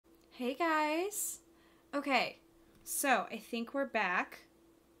Hey guys. Okay, so I think we're back.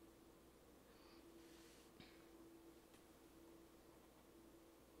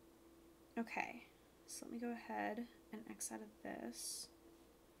 Okay, so let me go ahead and X out of this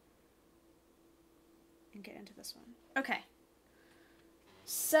and get into this one. Okay,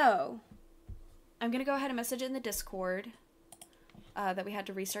 so I'm gonna go ahead and message in the Discord that we had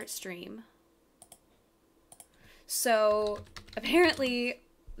to restart stream. So apparently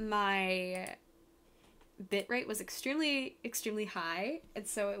my bitrate was extremely high, and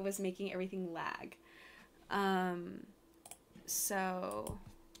so it was making everything lag. So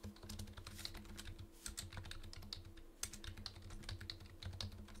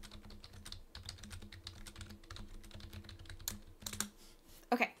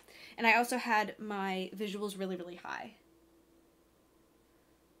okay, and I also had my visuals really high.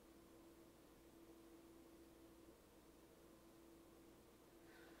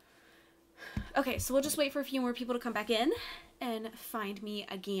 Okay, so we'll just wait for a few more people to come back in and find me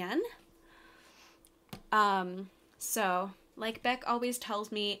again. So, like Beck always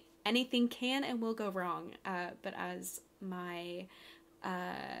tells me, anything can and will go wrong. But as my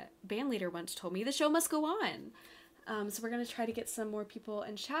band leader once told me, the show must go on. So we're going to try to get some more people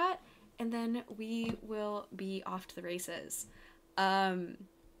in chat, and then we will be off to the races.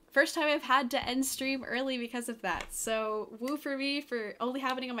 First time I've had to end stream early because of that. So woo for me for only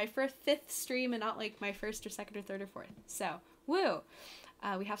happening on my fifth stream and not like my first or second or third or fourth. So woo.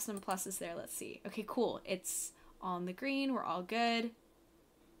 We have some pluses there. Let's see. Okay, cool. It's on the green. We're all good. It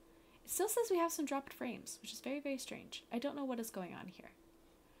still says we have some dropped frames, which is very strange. I don't know what is going on here.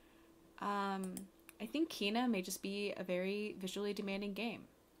 I think Kina may just be a very visually demanding game,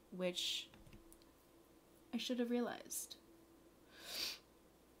 which I should have realized.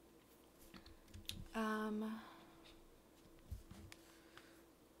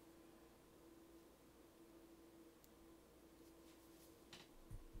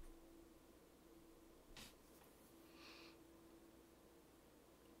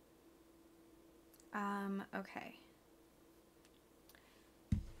 Okay.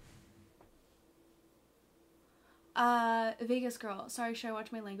 Vegas girl. Sorry, should I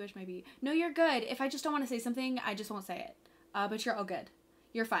watch my language? Maybe. No, you're good. If I just don't want to say something, I just won't say it. But you're all good.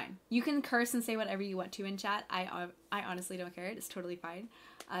 You're fine. You can curse and say whatever you want to in chat. I honestly don't care. It's totally fine.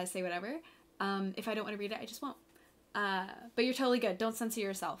 Say whatever. If I don't want to read it, I just won't. But you're totally good. Don't censor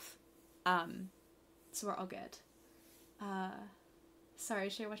yourself. So we're all good. Sorry,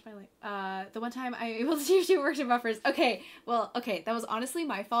 should I watch my the one time I able to do worked in buffers. Okay, well, okay, that was honestly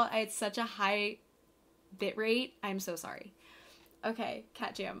my fault. I had such a high bit rate. I'm so sorry. Okay,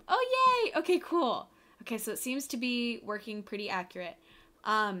 cat jam. Oh, yay! Okay, cool. Okay, so it seems to be working pretty accurate.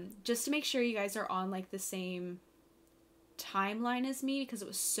 Just to make sure you guys are on like the same timeline as me because it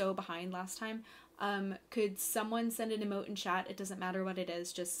was so behind last time. Could someone send an emote in chat? It doesn't matter what it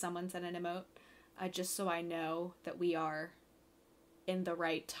is, just someone send an emote. Just so I know that we are in the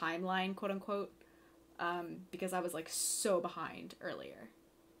right timeline, quote unquote, because I was like so behind earlier.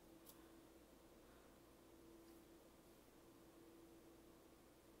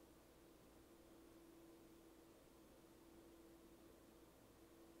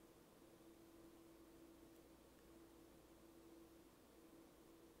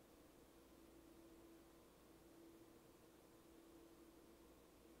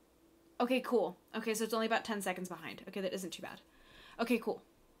 Okay, cool. Okay, so it's only about 10 seconds behind. Okay, that isn't too bad. Okay, cool.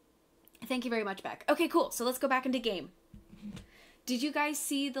 Thank you very much, Beck. Okay, cool. So let's go back into game. Did you guys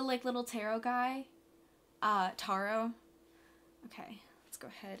see the like little tarot guy? Taro? Okay, let's go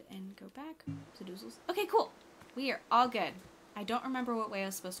ahead and go back to Doozles. Okay, cool. We are all good. I don't remember what way I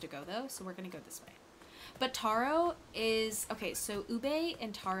was supposed to go though, so we're gonna go this way. But Taro is... Okay, so Ube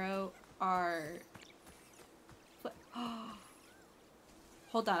and Taro are...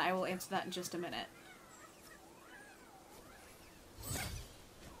 Hold on, I will answer that in just a minute.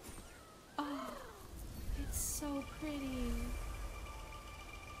 Oh, it's so pretty.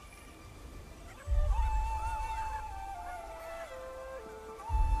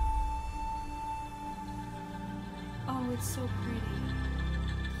 Oh, it's so pretty.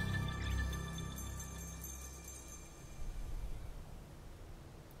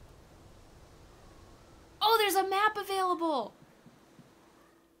 Oh, there's a map available!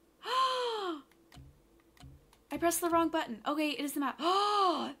 I pressed the wrong button. Okay, it is the map.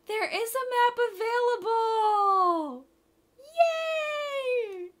 Oh, there is a map available!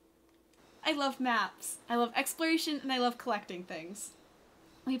 Yay! I love maps. I love exploration and I love collecting things.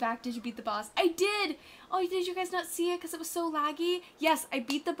 Way back, did you beat the boss? I did! Oh, did you guys not see it because it was so laggy? Yes, I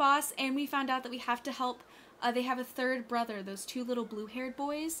beat the boss and we found out that we have to help. They have a third brother, those two little blue-haired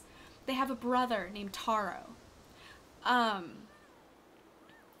boys. they have a brother named Taro.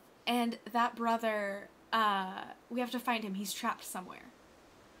 And that brother, we have to find him. He's trapped somewhere.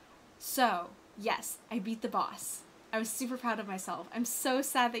 So, yes, I beat the boss. I was super proud of myself. I'm so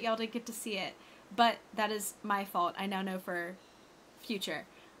sad that y'all didn't get to see it, but that is my fault. I now know for future.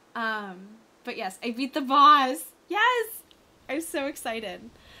 But yes, I beat the boss. Yes! I'm so excited.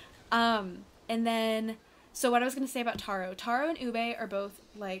 And then, so what I was going to say about Taro. Taro and Ube are both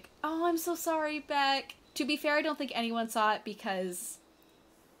like, oh, I'm so sorry, Beck. To be fair, I don't think anyone saw it because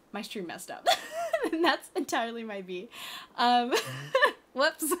my stream messed up. And that's entirely my B.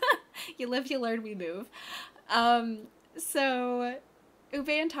 Whoops. You live, you learn, we move. So Ube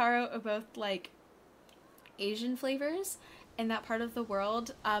and Taro are both like Asian flavors in that part of the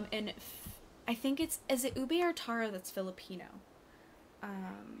world. And I think is it Ube or Taro that's Filipino?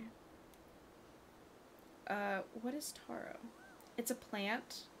 What is taro? It's a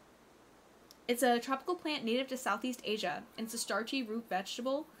plant. It's a tropical plant native to Southeast Asia. And it's a starchy root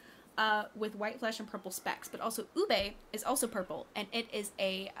vegetable with white flesh and purple specks. But also ube is also purple, and it is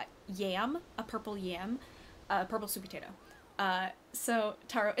a yam, a purple yam, purple sweet potato. So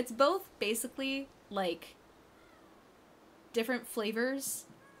taro, it's both basically like different flavors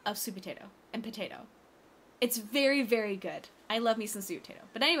of sweet potato and potato. It's very, very good. I love me some sweet potato.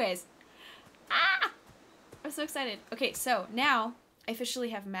 But anyways, I'm so excited. Okay, so now I officially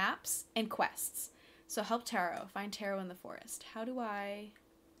have maps and quests. So help Taro. Find Taro in the forest. How do I...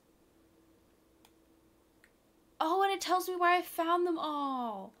 Oh, and it tells me where I found them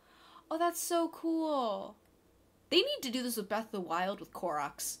all. Oh, that's so cool. They need to do this with Breath of the Wild with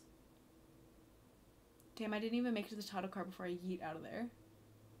Koroks. Damn, I didn't even make it to the title card before I yeet out of there.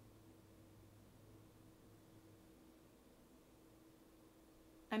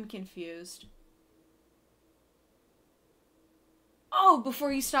 I'm confused. Oh,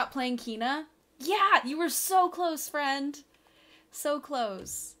 before you stop playing Kina? Yeah, you were so close, friend. So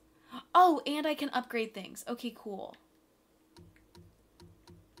close. Oh, and I can upgrade things. Okay, cool.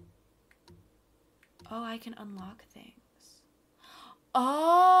 Oh, I can unlock things. Oh!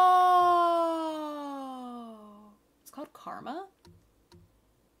 It's called Karma?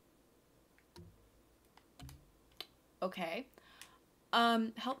 Okay.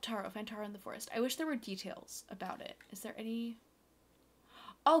 Help Taro. Find Taro in the forest. I wish there were details about it. Is there any...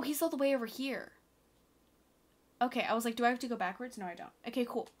 Oh, he's all the way over here. Okay, I was like, do I have to go backwards? No, I don't. Okay,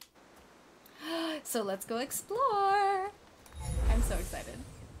 cool. So let's go explore. I'm so excited.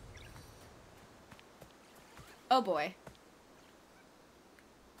 Oh boy.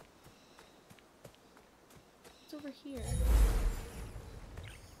 What's over here?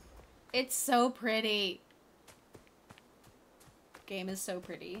 It's so pretty. Game is so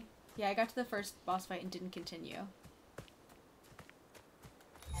pretty. Yeah, I got to the first boss fight and didn't continue.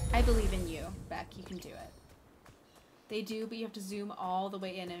 I believe in you, Beck. You can do it. They do, but you have to zoom all the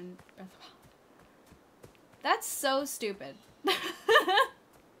way in and... That's so stupid.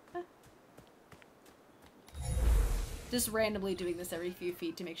 Just randomly doing this every few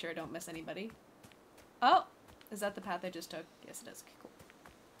feet to make sure I don't miss anybody. Oh! Is that the path I just took? Yes, it is. Okay, cool.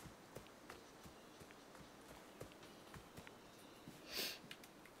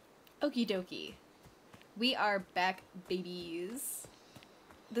 Okie dokie. We are back, babies.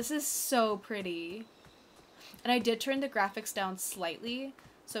 This is so pretty. And I did turn the graphics down slightly,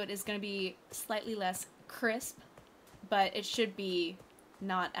 so it is going to be slightly less crisp, but it should be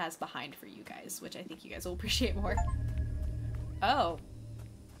not as behind for you guys, which I think you guys will appreciate more. Oh.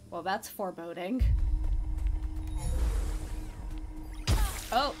 Well, that's foreboding.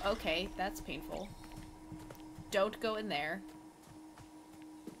 Oh, okay. That's painful. Don't go in there.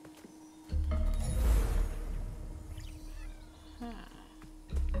 Huh.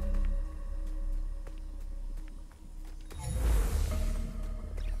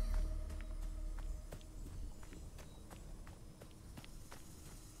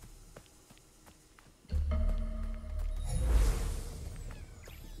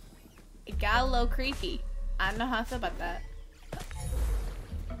 It got a little creepy. I don't know how I feel about that.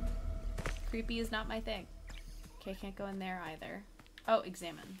 Creepy is not my thing. Okay, can't go in there either. Oh,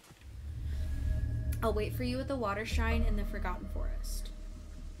 examine. I'll wait for you at the water shrine in the Forgotten Forest.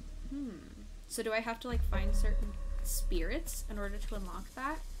 So do I have to like find certain spirits in order to unlock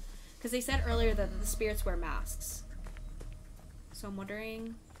that? Because they said earlier that the spirits wear masks. So I'm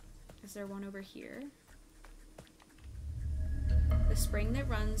wondering, is there one over here? The spring that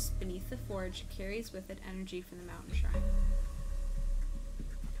runs beneath the forge carries with it energy from the mountain shrine.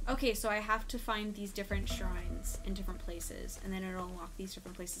 Okay, so I have to find these different shrines in different places, and then it'll unlock these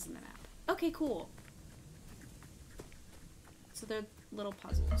different places in the map. Okay, cool. So little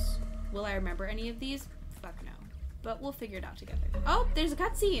puzzles. Will I remember any of these? Fuck no. But we'll figure it out together. Oh, there's a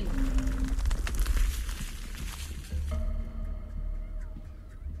cutscene!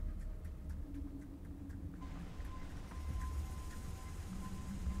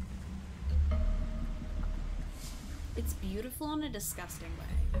 It's beautiful in a disgusting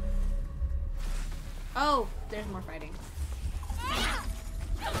way. Oh, there's more fighting.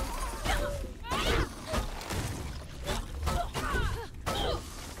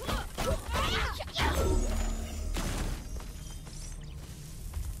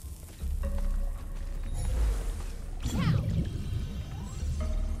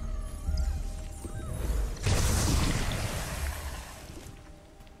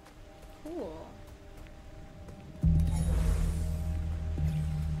 Cool.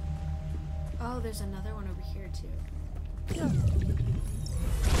 Oh, there's another one over here too.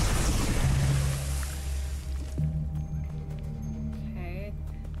 Okay.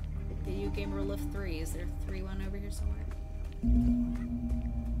 Video game rule of 3. Is there 3-1 over here somewhere?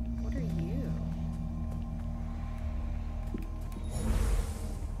 What are you?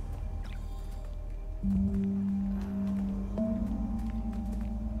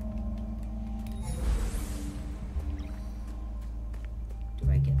 Do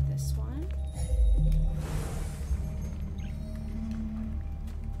I get this one?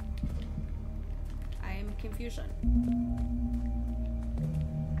 I am confusion.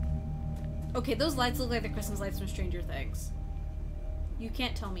 Okay, those lights look like the Christmas lights from Stranger Things. You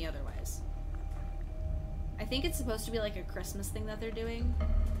can't tell me otherwise. I think it's supposed to be like a Christmas thing that they're doing.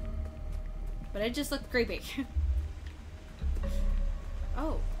 But it just looked creepy.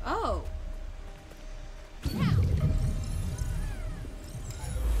 Oh, oh!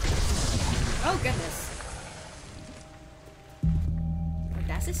 Oh goodness. A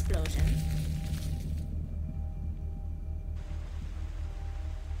gas explosion.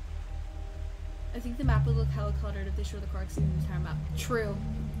 I think the map would look hella cluttered if they show the Clarks in the entire map. True.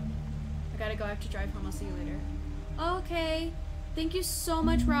 I gotta go, I have to drive home, I'll see you later. Okay. Thank you so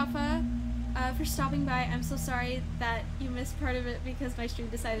much, Rafa, for stopping by. I'm so sorry that you missed part of it because my stream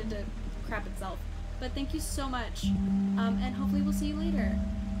decided to crap itself. But thank you so much. And hopefully we'll see you later.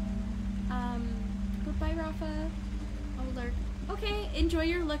 Goodbye, Rafa. Oh, lurk. Okay, enjoy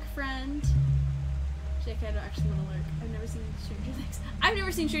your look, friend. Jake, I don't actually want to lurk. I've never seen Stranger Things. I've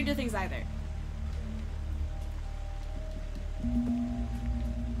never seen Stranger Things either.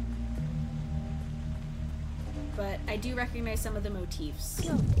 But I do recognize some of the motifs.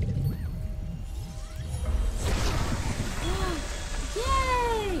 Yay!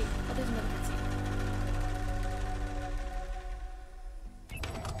 Oh, there's another cutscene.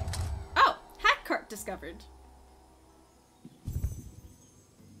 Oh! Hat cart discovered.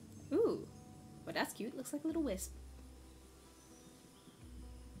 Ooh. Well, that's cute. Looks like a little wisp.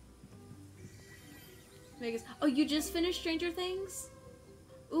 Vegas. Oh, you just finished Stranger Things?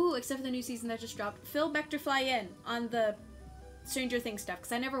 Ooh, except for the new season that just dropped. Phil Bector fly in on the Stranger Things stuff,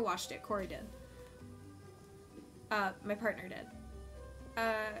 because I never watched it. Corey did. My partner did.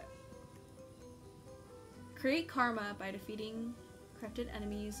 Create karma by defeating corrupted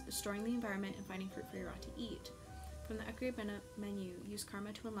enemies, destroying the environment, and finding fruit for your rot to eat. From the upgrade menu, use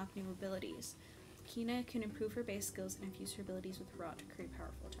karma to unlock new abilities. Kina can improve her base skills and infuse her abilities with rot to create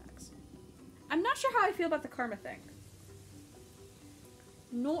powerful attacks. I'm not sure how I feel about the karma thing.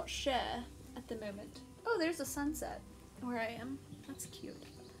 Not sure at the moment. Oh, there's a sunset where I am. That's cute.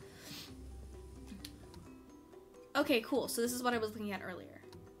 Okay, cool. So this is what I was looking at earlier.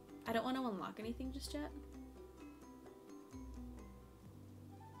 I don't want to unlock anything just yet.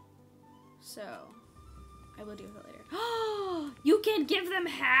 So, I will do it later. Oh, you can give them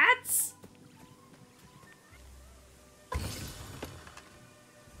hats?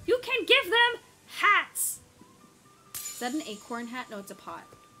 You can give them hats! Is that an acorn hat? No, it's a pot.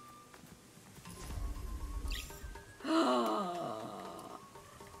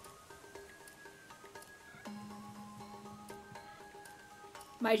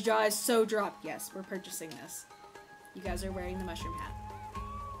 My jaw is so dropped. Yes, we're purchasing this. You guys are wearing the mushroom hat.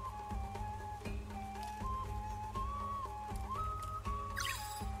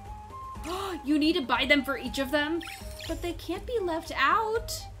 You need to buy them for each of them? But they can't be left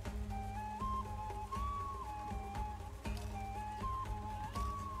out.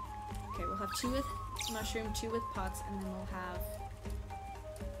 Okay, we'll have 2 with mushroom, 2 with pots, and then we'll have...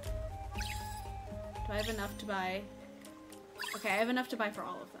 Do I have enough to buy? Okay, I have enough to buy for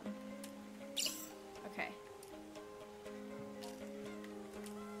all of them. Okay.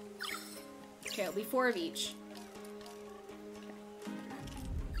 Okay, it'll be 4 of each. Okay.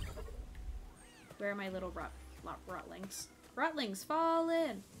 Where are my little rotlings? Rotlings, fall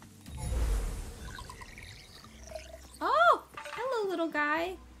in. Oh! Hello, little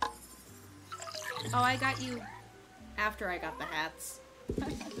guy. Oh, I got you after I got the hats.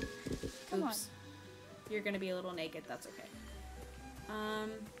 Come on. Oops. You're gonna be a little naked, that's okay.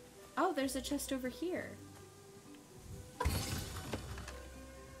 Oh, there's a chest over here.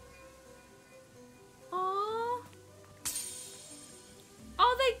 Aww.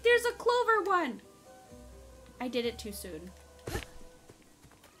 Oh, there's a clover one! I did it too soon.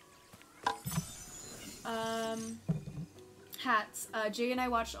 Hats. Jay and I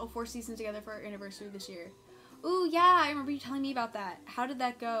watched all 4 seasons together for our anniversary this year. Ooh, yeah, I remember you telling me about that. How did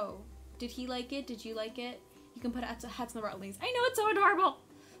that go? Did he like it? Did you like it? You can put hats on the Rotlings. I know, it's so adorable!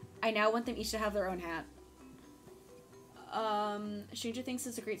 I now want them each to have their own hat. Stranger Things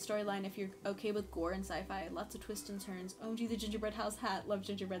is a great storyline if you're okay with gore and sci-fi. Lots of twists and turns. OMG, the gingerbread house hat. Love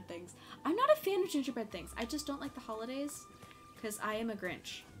gingerbread things. I'm not a fan of gingerbread things. I just don't like the holidays because I am a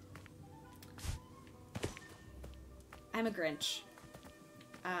Grinch. I'm a Grinch.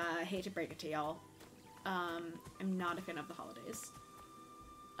 I hate to break it to y'all. I'm not a fan of the holidays.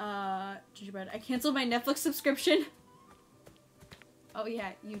 Gingerbread. I canceled my Netflix subscription. Oh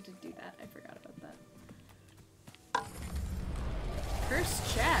yeah, you did do that. I forgot about that.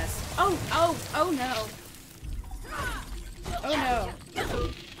 First chest. Oh no. Oh no.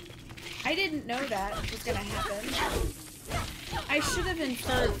 I didn't know that was gonna happen. I should have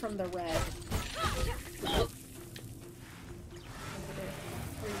inferred from the red.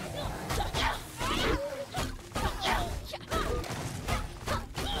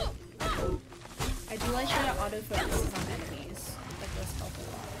 I do like that it autofocuses on enemies. That does help a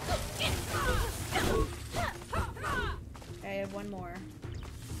lot. I have one more.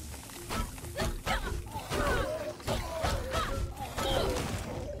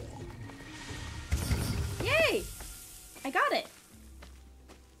 Yay! I got it!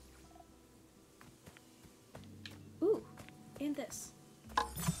 Ooh, and this.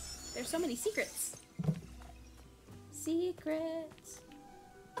 There's so many secrets. Secrets.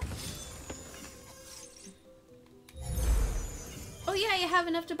 Oh yeah, you have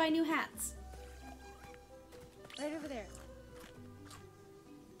enough to buy new hats. Right over there.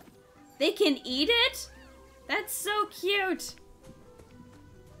 They can eat it? That's so cute!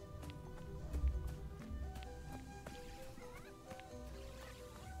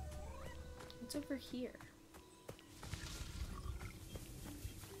 What's over here?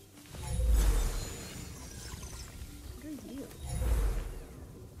 What are you?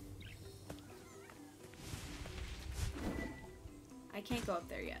 I can't go up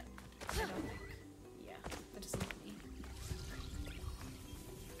there yet. I don't think. Yeah, that doesn't let me.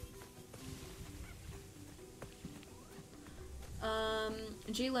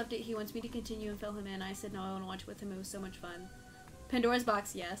 Jay loved it. He wants me to continue and fill him in. I said no, I want to watch with him. It was so much fun. Pandora's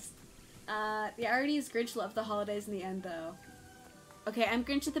Box, yes. The irony is Grinch loved the holidays in the end, though. Okay, I'm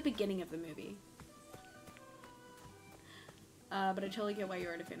Grinch at the beginning of the movie. But I totally get why you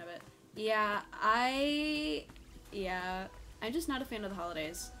weren't a fan of it. Yeah, I'm just not a fan of the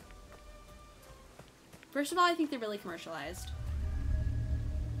holidays. First of all, I think they're really commercialized.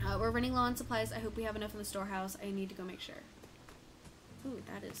 We're running low on supplies. I hope we have enough in the storehouse. I need to go make sure. Ooh,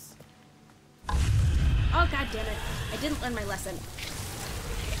 that is... Oh, god damn it. I didn't learn my lesson.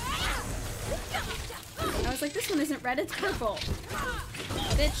 I was like, this one isn't red, it's purple.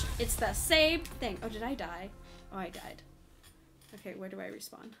 Bitch, it's the same thing. Oh, did I die? Oh, I died. Okay, where do I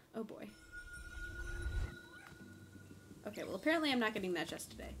respawn? Oh boy. Okay, well apparently I'm not getting that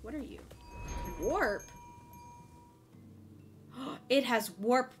chest today. What are you? Warp? It has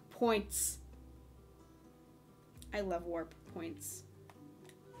warp points. I love warp points.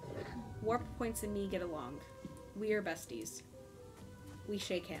 Warp points and me get along. We are besties. We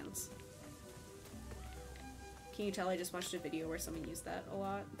shake hands. Can you tell I just watched a video where someone used that a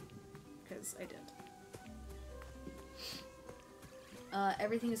lot? Because I did.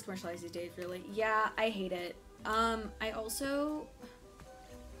 Everything is commercialized these days, really. Yeah, I hate it. I also...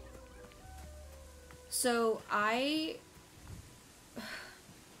 So,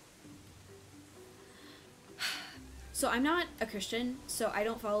 So, I'm not a Christian, so I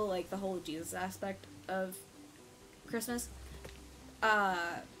don't follow, like, the whole Jesus aspect of Christmas.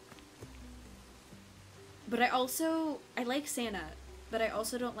 But I like Santa, but I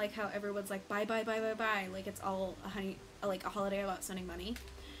also don't like how everyone's like, buy, buy, buy, buy, buy. Like, it's all a holiday about spending money.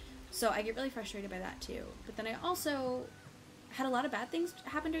 So I get really frustrated by that too. But then I also had a lot of bad things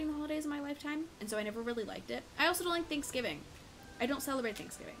happen during the holidays in my lifetime, and so I never really liked it. I also don't like Thanksgiving. I don't celebrate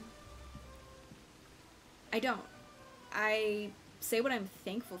Thanksgiving. I don't. say what I'm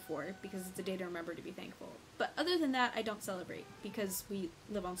thankful for, because it's a day to remember to be thankful. But other than that, I don't celebrate, because we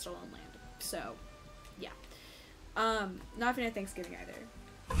live on stolen land. So, yeah. Not a fan of Thanksgiving either.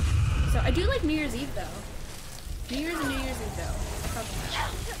 So, I do like New Year's Eve, though. New Year's and New Year's Eve, though.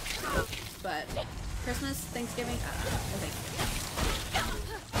 Probably. But Christmas, Thanksgiving, no thank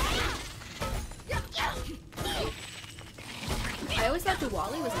you. I always thought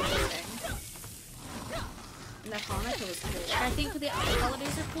Diwali was interesting. And that Hanukkah was cool. I think the other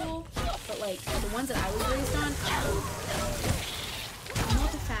holidays are cool, but like the ones that I was raised on, I'm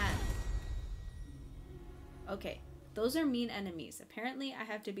not a fan. Okay, those are mean enemies. Apparently, I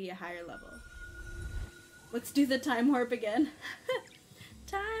have to be a higher level. Let's do the time warp again.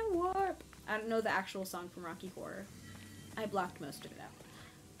 Time warp. I don't know the actual song from Rocky Horror. I blocked most of it out.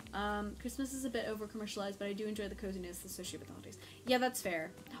 Christmas is a bit over-commercialized, but I do enjoy the coziness associated with the holidays. Yeah, that's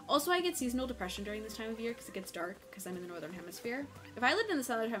fair. Also, I get seasonal depression during this time of year because it gets dark because I'm in the northern hemisphere. If I lived in the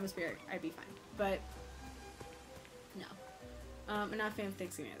southern hemisphere, I'd be fine. But, no. I'm not a fan of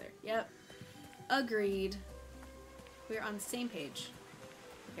Thanksgiving either. Yep. Agreed. We're on the same page.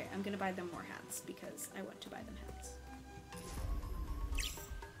 Okay, I'm gonna buy them more hats because I want to buy them hats.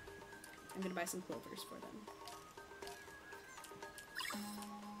 I'm gonna buy some clovers for them.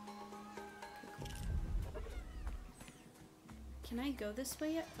 Can I go this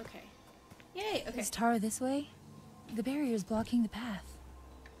way yet? Okay. Yay, okay. Is Taro this way? The barrier's blocking the path.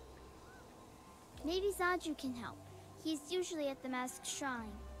 Maybe Zaju can help. He's usually at the masked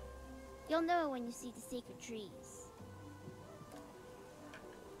shrine. You'll know when you see the sacred trees.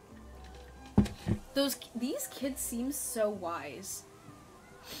 These kids seem so wise.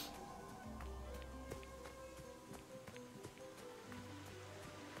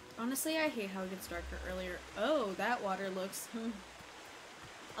 Honestly, I hate how it gets darker earlier. Oh, that water looks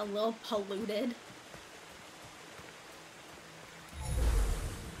a little polluted.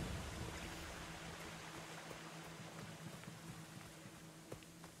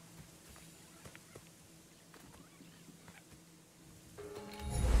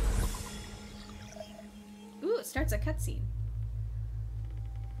 Ooh, it starts a cutscene.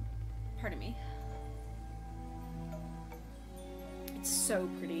 Pardon me. It's so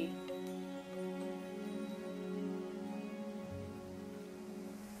pretty.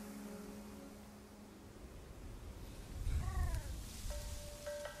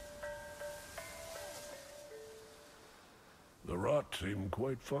 The rot seem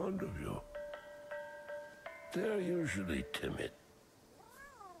quite fond of you. They're usually timid.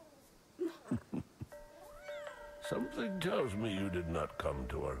 Something tells me you did not come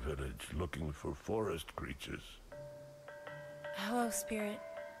to our village looking for forest creatures. Hello, Spirit.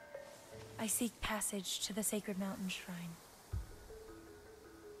 I seek passage to the sacred mountain shrine.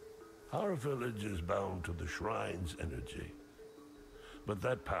 Our village is bound to the shrine's energy, but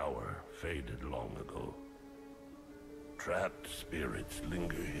that power faded long ago. Trapped spirits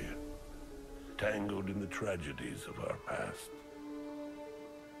linger here, tangled in the tragedies of our past.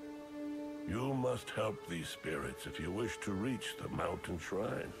 You must help these spirits if you wish to reach the mountain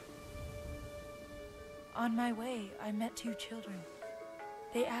shrine. On my way, I met two children.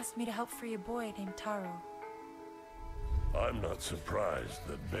 They asked me to help free a boy named Taro. I'm not surprised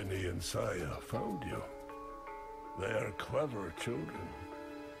that Benny and Saya found you. They are clever children,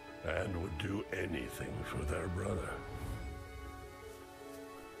 and would do anything for their brother.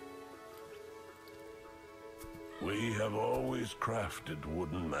 We have always crafted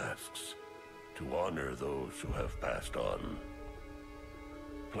wooden masks to honor those who have passed on.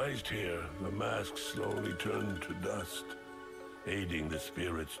 Placed here, the masks slowly turn to dust, aiding the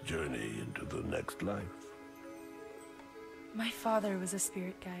spirit's journey into the next life. My father was a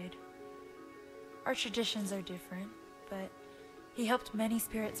spirit guide. Our traditions are different, but he helped many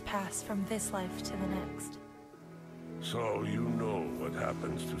spirits pass from this life to the next. So you know what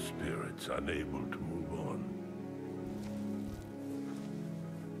happens to spirits unable to move on.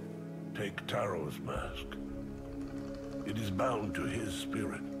 Take Taro's mask. It is bound to his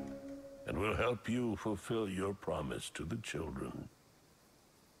spirit, and will help you fulfill your promise to the children.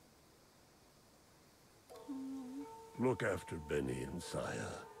 Look after Benny and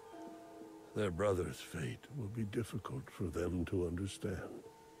Saya. Their brother's fate will be difficult for them to understand.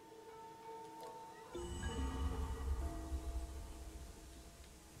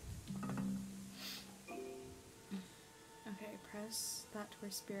 Okay, press that to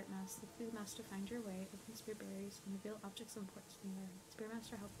where Spirit Mask. Look through the mask to find your way. Open Spirit Berries and reveal objects of importance in the area. Spirit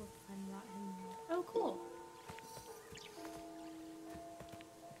Master helpful with finding rot in the world. Oh, cool.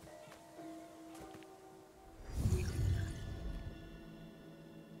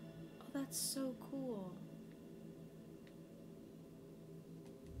 Oh, that's so cool.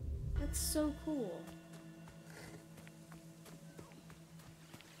 That's so cool.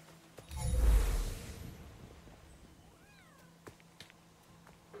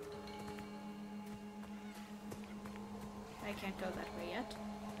 I can't go that way yet.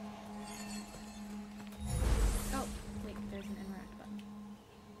 Oh, wait, there's an interact button.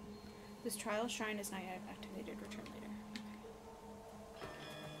 This trial shrine is not yet activated. Return later.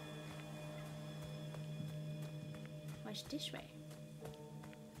 Watch this way.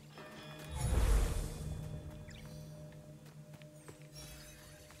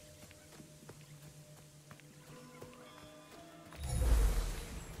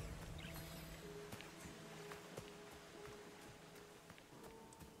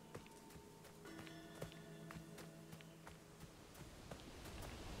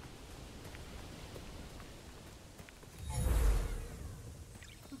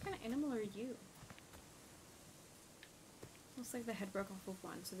 What kind of animal are you? Looks like the head broke off of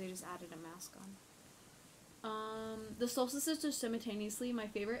one, so they just added a mask on. The solstices are simultaneously my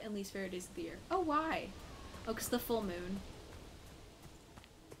favorite and least favorite days of the year. Oh, why? Oh, because the full moon.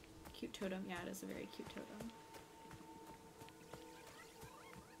 Cute totem. Yeah, it is a very cute totem.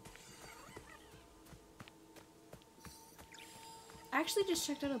 I actually just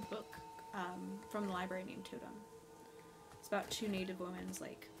checked out a book from the library named Totem. It's about two native women's,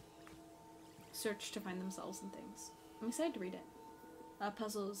 like, search to find themselves and things. I'm excited to read it.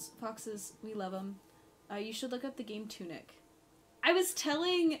 Puzzles. Foxes. We love them. You should look up the game Tunic. I was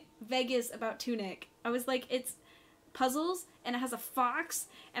telling Vegas about Tunic. I was like, it's puzzles, and it has a fox,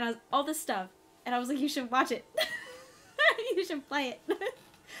 and it has all this stuff. And I was like, you should watch it. You should play it.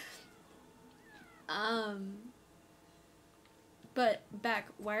 But, Beck,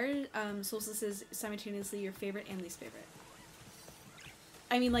 why are solstices simultaneously your favorite and least favorite?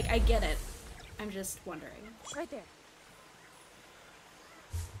 I mean, like, I get it. I'm just wondering. Right there.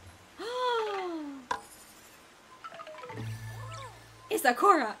 It's a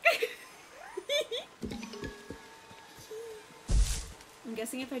Korra! I'm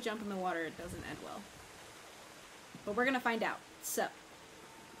guessing if I jump in the water, it doesn't end well. But we're gonna find out. So.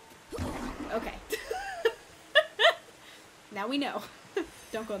 Okay. Now we know.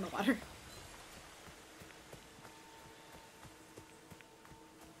 Don't go in the water.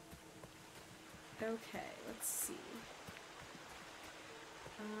 Okay, let's see.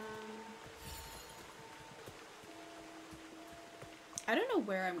 I don't know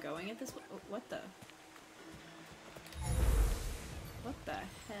where I'm going at this. What the? What the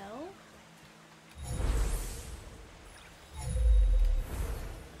hell?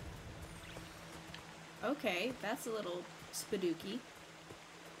 Okay, that's a little spooky.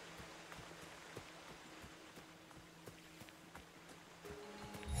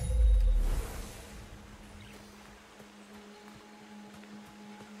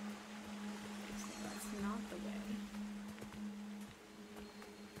 That's not the way.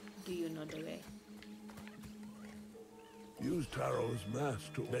 Do you know the way? Use Taro's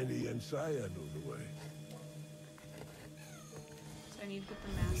mask to Benny and Saya know the way. So I need to put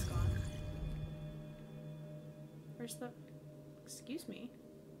the mask on. Where's the... Excuse me?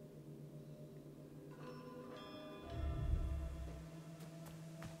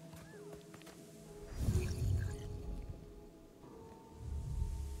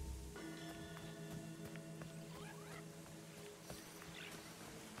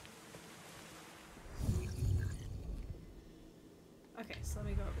 Okay, so let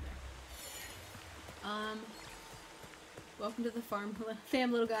me go over there. Welcome to the farm,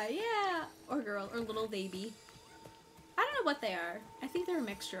 fam, little guy. Yeah! Or girl, or little baby. I don't know what they are. I think they're a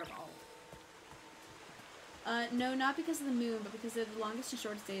mixture of all. No, not because of the moon, but because they're the longest and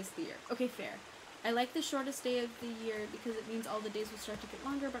shortest days of the year. Okay, fair. I like the shortest day of the year because it means all the days will start to get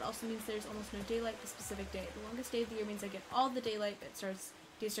longer, but also means there's almost no daylight the specific day. The longest day of the year means I get all the daylight, but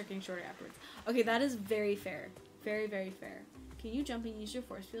days start getting shorter afterwards. Okay, that is very fair. Very, very fair. Can you jump and use your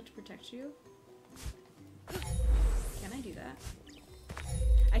force field to protect you? Can I do that?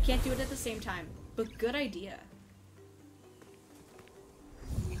 I can't do it at the same time, but good idea.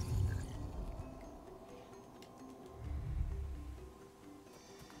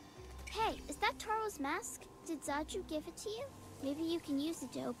 Hey, is that Taro's mask? Did Zaju give it to you? Maybe you can use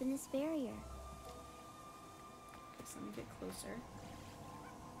it to open this barrier. Okay, so let me get closer.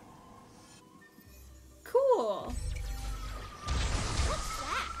 Cool! What's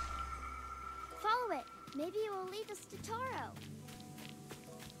that? Follow it. Maybe it will lead us to Taro.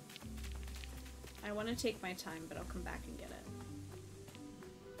 I want to take my time, but I'll come back and get it.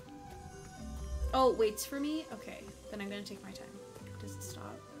 Oh, waits for me? Okay, then I'm gonna take my time. Does it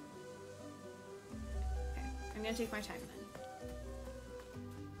stop? Okay, I'm gonna take my time then.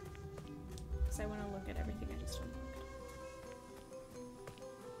 I want to look at everything I just unlocked.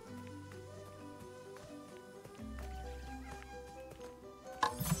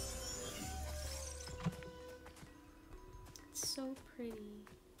 It's so pretty.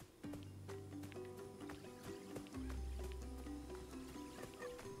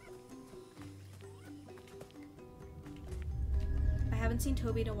 I haven't seen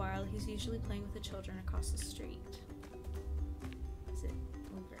Toby in a while. He's usually playing with the children across the street. Is it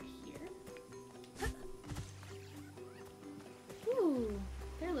over here? Ooh,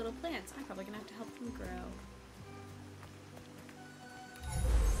 they're little plants. I'm probably gonna have to help them grow.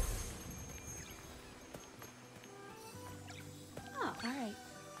 Oh, Alright.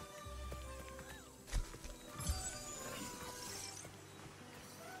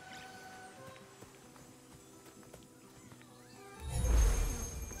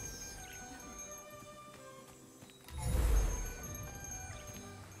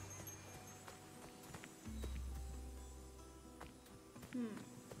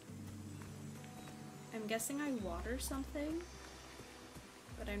 I'm guessing I water something,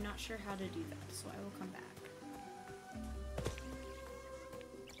 but I'm not sure how to do that, so I will come back.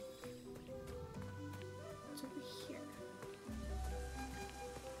 It's over here.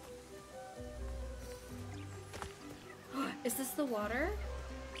 Is this the water?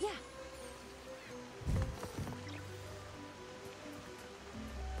 Yeah.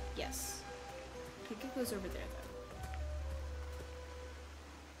 Yes. I think it goes over there, though.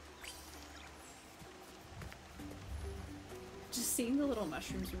 Just seeing the little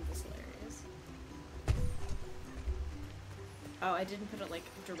mushrooms move is hilarious. Oh, I didn't put it, like,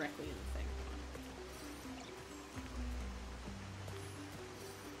 directly in the thing.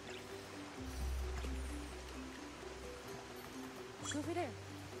 It's over there.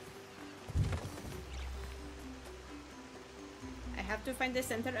 I have to find the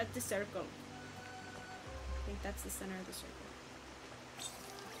center of the circle. I think that's the center of the circle.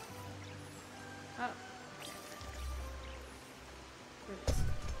 Oh. Where is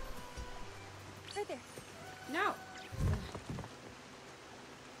it? Right there. No!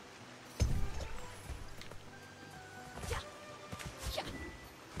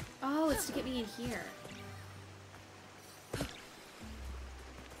 Oh, it's to get me in here.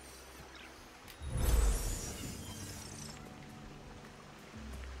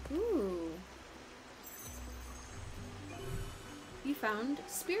 Ooh. You found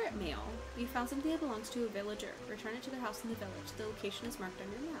spirit mail. You found something that belongs to a villager. Return it to their house in the village. The location is marked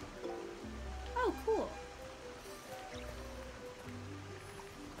on your map. Oh, cool.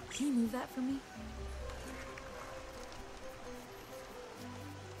 Can you move that for me?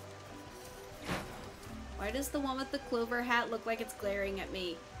 Why does the one with the clover hat look like it's glaring at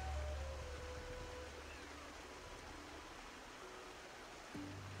me?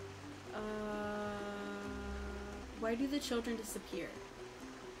 Why do the children disappear?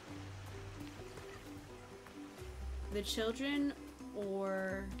 The children,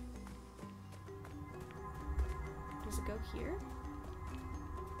 or does it go here?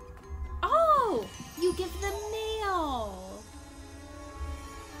 Oh! You give them mail!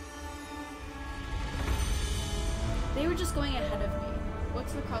 They were just going ahead of me.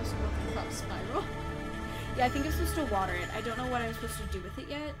 What's the cost of a crop spiral? Yeah, I think I'm supposed to water it. I don't know what I'm supposed to do with it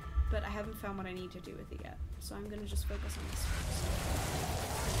yet, but I haven't found what I need to do with it yet. So I'm gonna just focus on this first.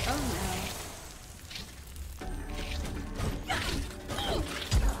 Oh no.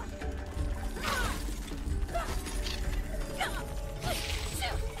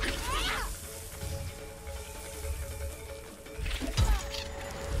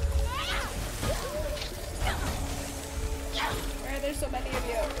 Why are there so many of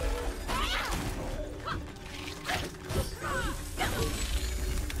you?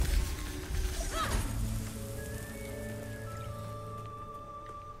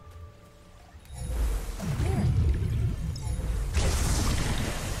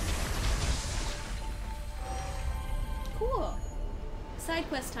 Cool. Side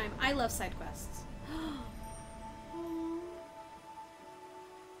quest time. I love side quests.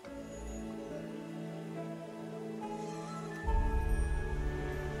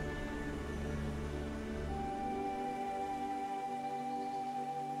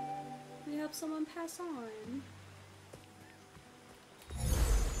 We help someone pass on.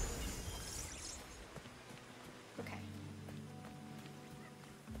 Okay.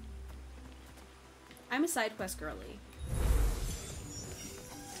 I'm a side quest girly.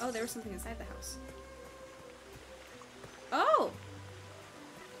 Oh, there was something inside the house. Oh!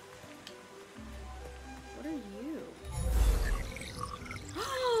 What are you?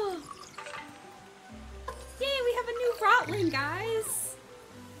 Yay, we have a new Rotling, guys!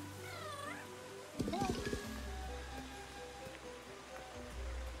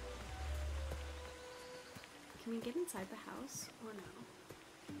 Can we get inside the house or no?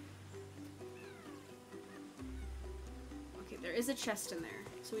 Okay, there is a chest in there,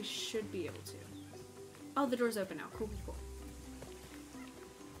 so we should be able to. Oh, the door's open now. Cool, cool,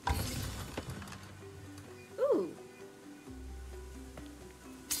 cool. Ooh.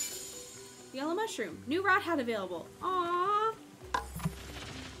 Yellow mushroom. New rot hat available. Aww.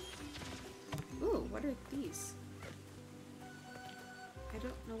 Ooh, what are these? I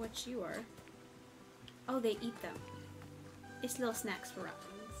don't know what you are. Oh, they eat them. It's little snacks for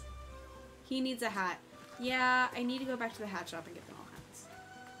Robbins. He needs a hat. Yeah, I need to go back to the hat shop and get them all hats.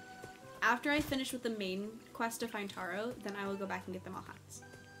 After I finish with the main quest to find Taro, then I will go back and get them all hats.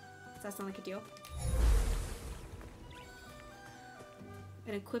 Does that sound like a deal?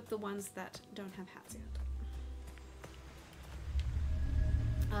 And equip the ones that don't have hats yet.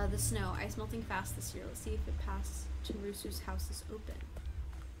 The snow. Ice melting fast this year. Let's see if it past to Rusu's house is open.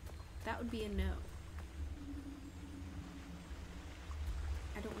 That would be a no.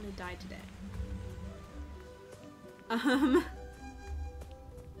 I don't want to die today.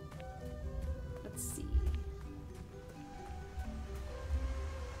 Let's see.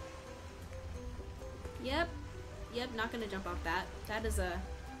 Yep, not gonna jump off that. That is a...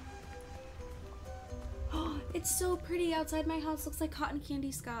 Oh, it's so pretty outside my house. Looks like cotton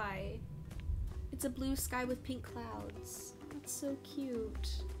candy sky. It's a blue sky with pink clouds. That's so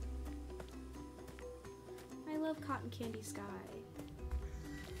cute. I love cotton candy sky.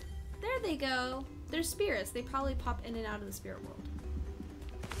 There they go. They're spirits. They probably pop in and out of the spirit world.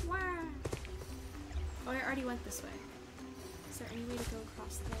 Wow. Oh, I already went this way. Is there any way to go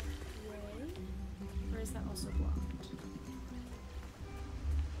across the way? Or is that also blocked?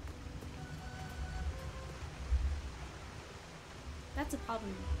 That's a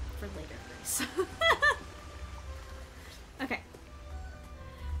problem for later, Grace. Okay.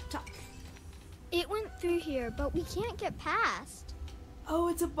 Talk. It went through here, but we can't get past. Oh,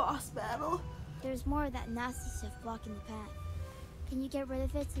 it's a boss battle. There's more of that nasty stuff blocking the path. Can you get rid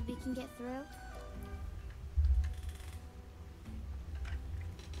of it so we can get through?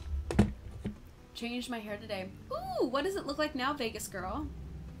 Changed my hair today. Ooh, what does it look like now, Vegas girl?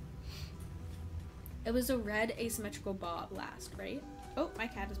 It was a red asymmetrical bob last, right? Oh, my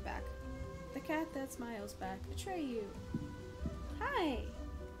cat is back. The cat that smiles back. Betray you. Hi.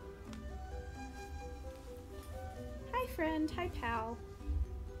 Hi, friend. Hi, pal.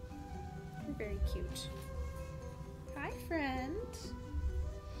 You're very cute. Hi, friend.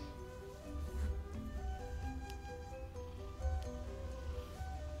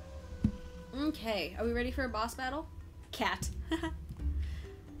 Okay, are we ready for a boss battle? Cat.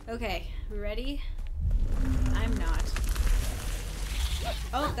 Okay, we ready? I'm not.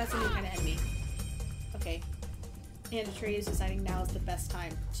 Oh, that's a new kind of enemy. Okay. And Atreyu is deciding now is the best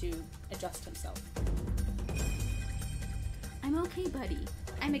time to adjust himself. I'm okay, buddy.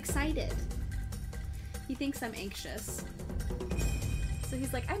 I'm excited. He thinks I'm anxious. So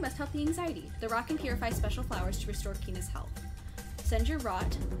he's like, I must help the anxiety. The rock can purify special flowers to restore Kina's health. Send your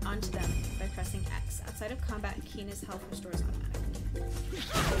rot onto them by pressing X. Outside of combat, Kina's health restores automatically.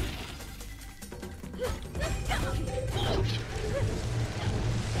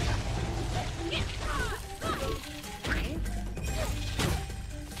 Okay.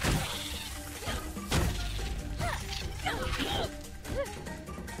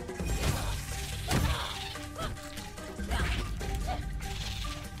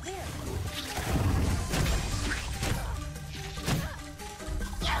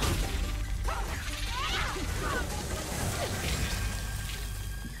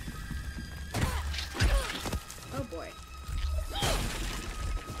 Oh boy.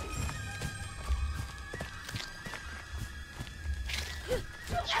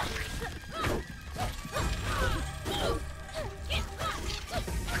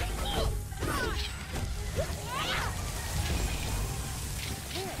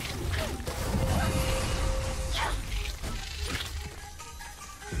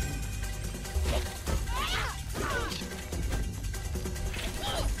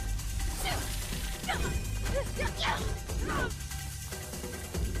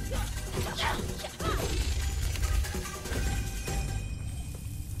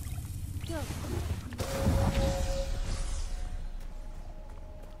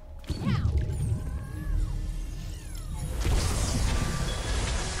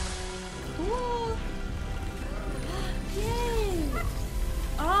 Cool. Yay!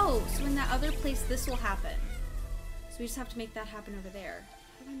 Oh, so in that other place, this will happen. So we just have to make that happen over there.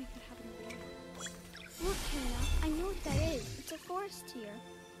 How do I make that happen over there? Look, Hannah, I know what that is. It's a forest tear.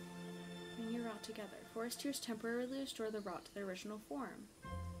 Bring your rot together. Forest tears temporarily restore the rot to their original form.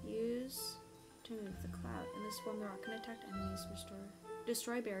 Use to move the cloud. In this form, the rock can attack enemies,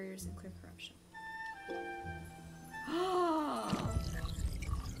 destroy barriers, and clear corruption.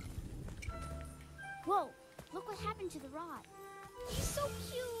 Whoa! Look what happened to the rod. He's so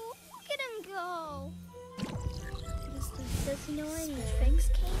cute. Look at him go. What is this? Does he know any tricks,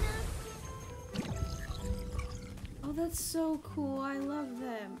 Kana? Oh, that's so cool. I love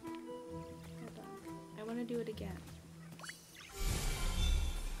them. Hold on. I want to do it again.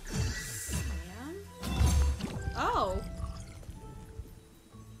 Sam? Oh!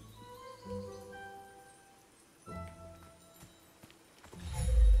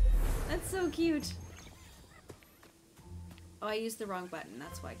 That's so cute. Oh, I used the wrong button.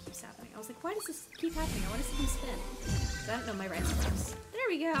 That's why it keeps happening. I was like, why does this keep happening? I want to see him spin. I don't know my rights and lefts. There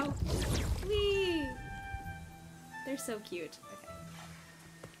we go. Whee! They're so cute. Okay.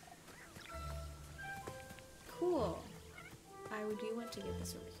 Cool. I do want to get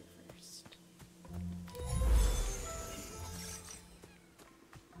this over here first.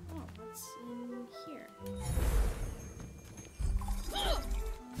 Oh, what's in here? No?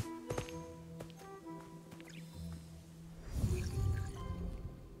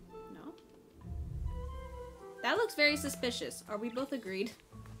 That looks very suspicious. Are we both agreed?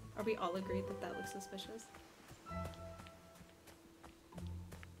 Are we all agreed that that looks suspicious?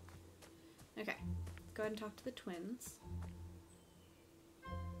 Okay, go ahead and talk to the twins.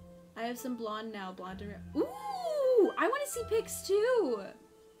 I have some blonde now, blonde and red. Ooh, I want to see pics too.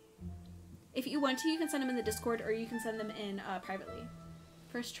 If you want to, you can send them in the Discord, or you can send them in privately.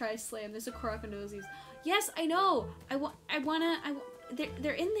 First try slam. There's a crocodilies. Yes, I know.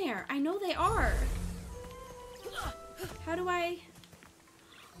 They're in there. I know they are. How do I?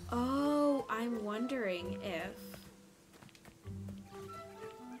 Oh, I'm wondering if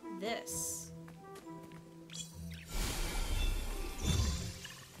this.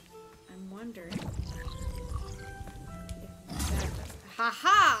 I'm wondering if that does.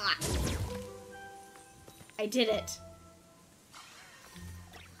 Ha-ha! I did it.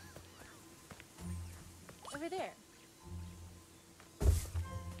 Over there.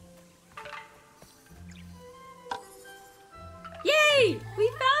 Yay! We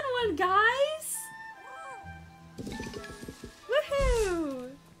found one, guys!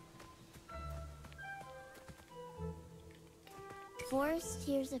 Woohoo! Forest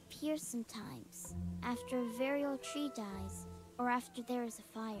tears appear sometimes, after a very old tree dies, or after there is a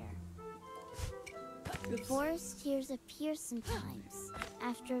fire. Oops. Forest tears appear sometimes,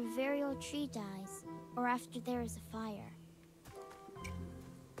 after a very old tree dies, or after there is a fire.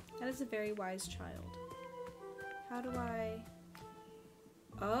 That is a very wise child. How do I...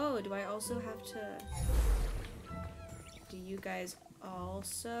 Oh, do I also have to... Do you guys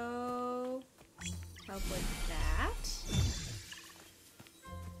also help with that?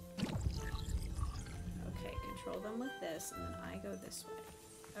 Okay, control them with this, and then I go this way.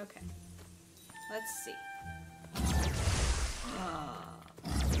 Okay. Let's see.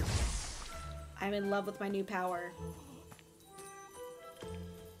 I'm in love with my new power.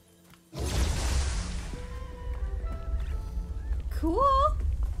 Cool!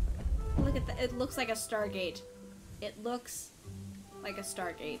 Look at that. It looks like a Stargate. It looks like a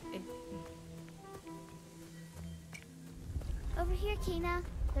Stargate. Over here, Kana,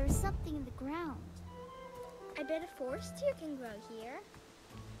 there is something in the ground. I bet a forest deer can grow here.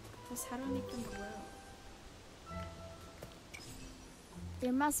 Just how do I make them grow?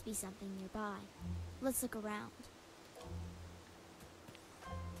 There must be something nearby. Let's look around.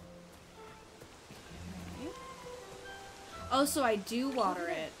 Okay. Oh, so I do water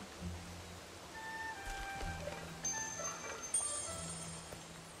it.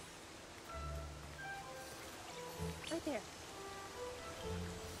 Right there.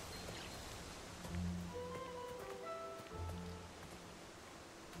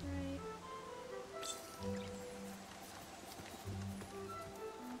 Right.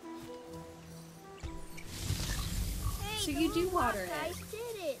 Hey, So you do water it. guys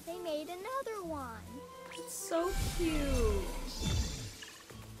did it. They made another one. It's so cute.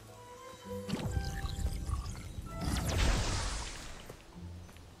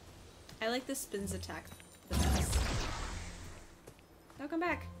 I like the spins attack the best. No, come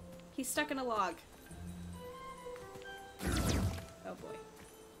back. He's stuck in a log. Oh boy.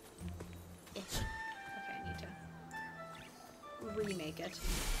 Okay, I need to remake it.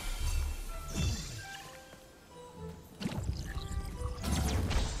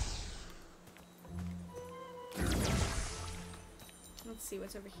 Let's see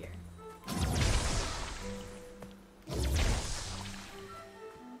what's over here.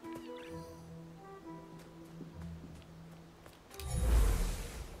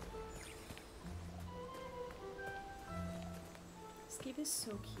 cave is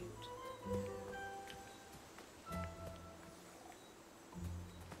so cute.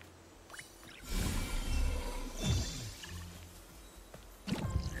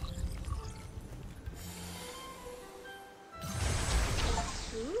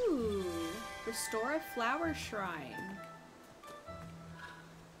 Ooh, restore a flower shrine.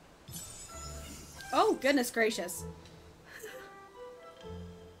 Oh, goodness gracious.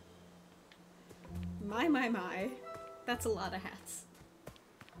 My. That's a lot of hats.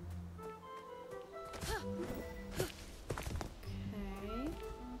 Okay.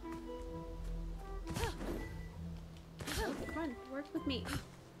 Oh, come on, work with me.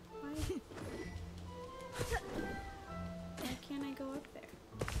 Why can't I go up there?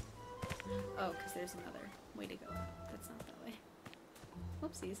 Oh, because there's another way to go. That's not that way.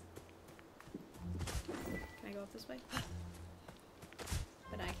 Whoopsies. Can I go up this way?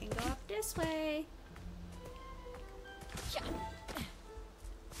 But I can go up this way.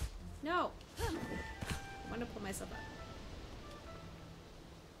 No! I want to pull myself up.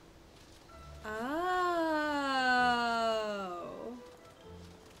 Oh!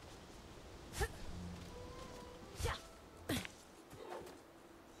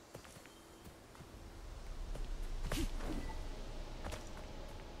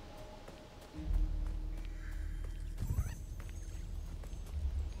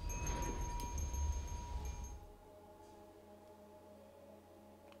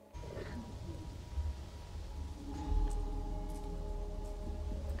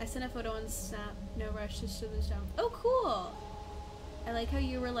 I sent a photo on Snap. No rush, just to the down. Oh, cool! I like how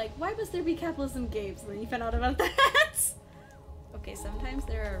you were like, why must there be capitalism games? And then you found out about that. Okay, sometimes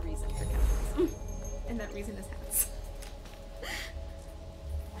there are a reason for capitalism. And that reason is hats.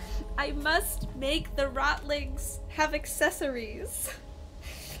 I must make the rotlings have accessories.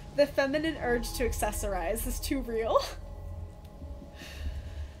 The feminine urge to accessorize is too real.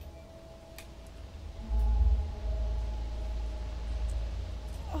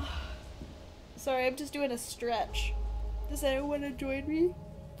 Sorry, I'm just doing a stretch. Does anyone want to join me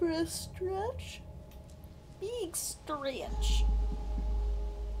for a stretch? Big stretch.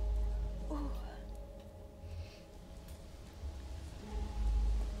 Ooh.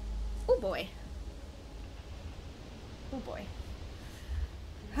 Oh boy. Oh boy.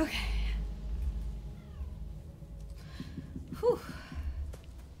 Okay. Whew.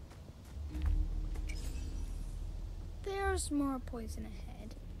 There's more poison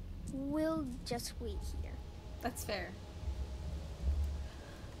ahead. We'll just wait here. That's fair.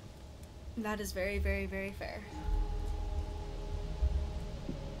 That is very, very, very fair.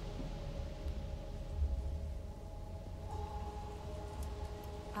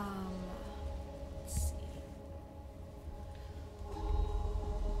 Let's see.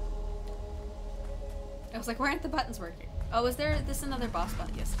 I was like, why aren't the buttons working? Oh, is there this another boss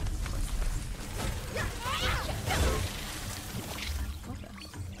button? Yes, of course.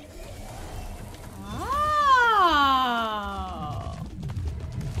 Oh!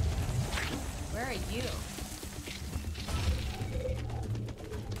 Where are you?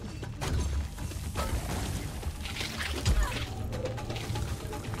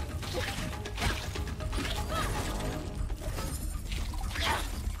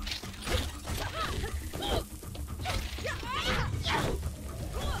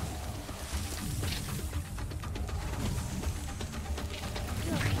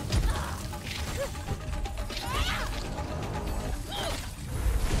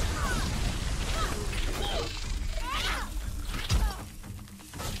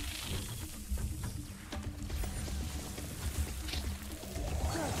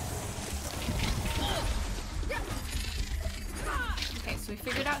 We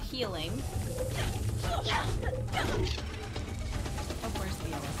figured out healing. Oh, where's the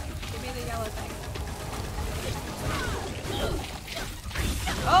yellow thing? Give me the yellow thing.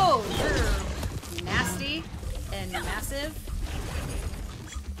 Oh, you're nasty and massive.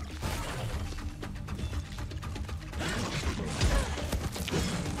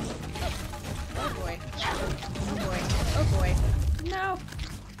 Oh boy. Oh boy. Oh boy. No.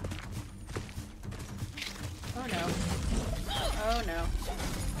 Oh no. Oh no.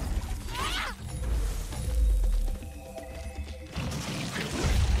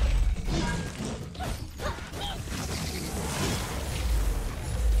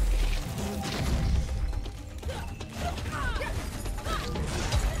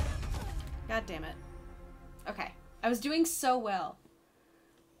 God damn it. Okay. I was doing so well.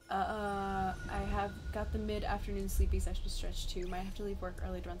 I have got the mid-afternoon sleepy session stretch too. Might have to leave work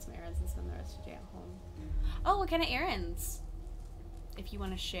early to run some errands and spend the rest of the day at home. Oh, what kind of errands? If you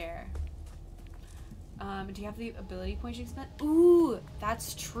want to share. Do you have the ability points you can spend? Ooh,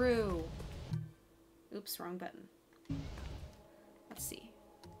 that's true. Oops, wrong button. Let's see.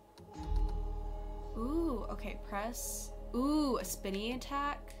 Ooh, okay, press. Ooh, a spinning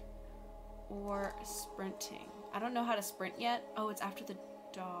attack or a sprinting. I don't know how to sprint yet. Oh, it's after the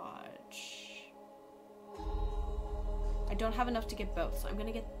dodge. I don't have enough to get both, so I'm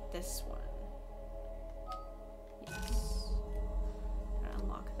gonna get this one. Yes. I'm gonna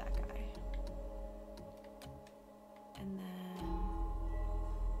unlock that guy. And then...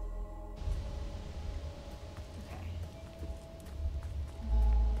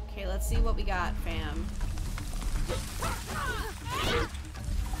 Okay, let's see what we got, fam.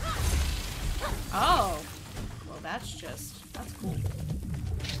 Oh! Well, that's cool.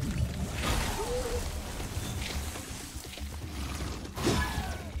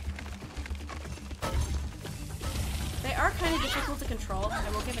 They are kind of difficult to control, I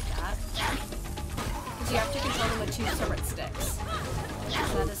will give it that. Because you have to control them with 2 separate sticks.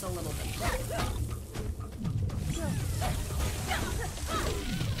 So that is a little bit.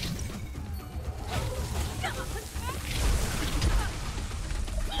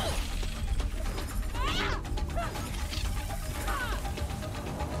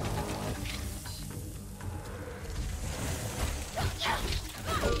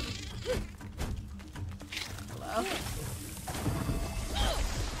 Hello?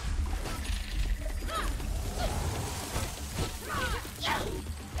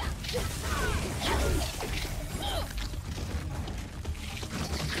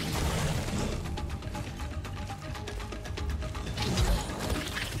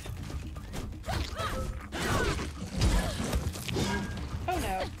 Oh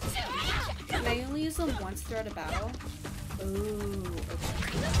no. Can I only use them once throughout a battle? Ooh,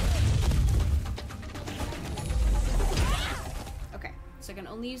 okay. So I can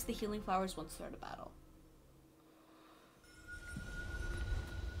only use the healing flowers once throughout a battle.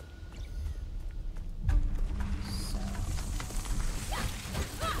 So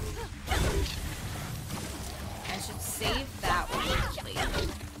I should save that one later.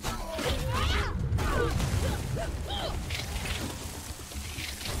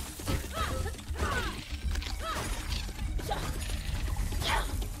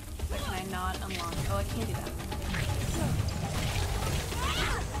 Can I not unlock? Oh, I can't do that.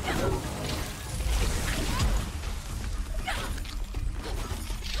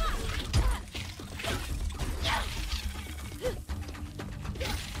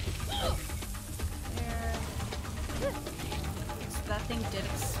 There. So that thing did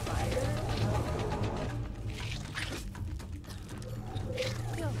expire.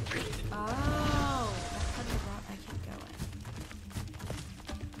 Oh, that's how the route I keep going.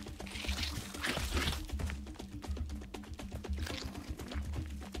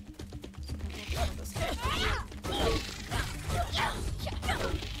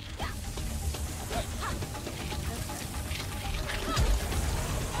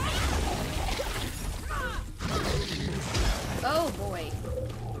 Oh boy.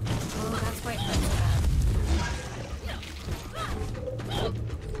 Oh, that's why it hurts so bad.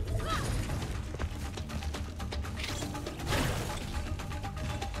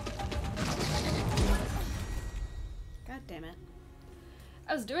 God damn it.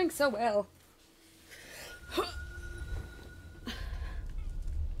 I was doing so well.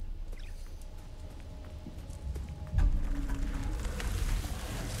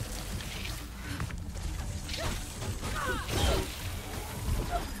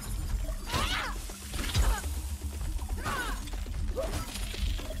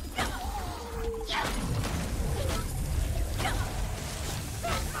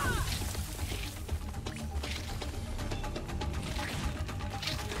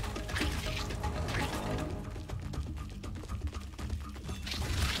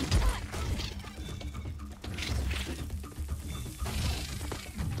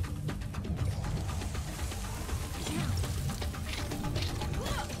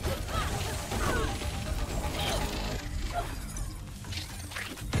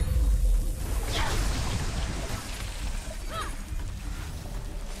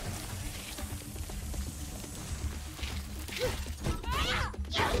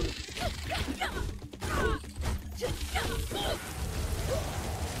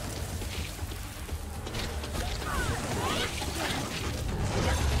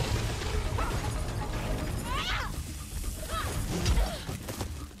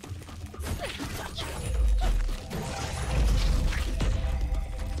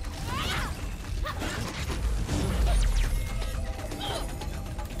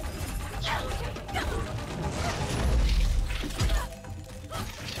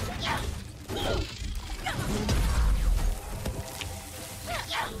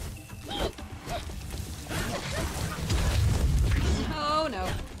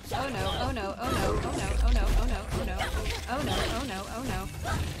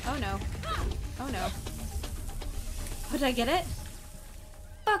 no. Oh no. Oh, did I get it?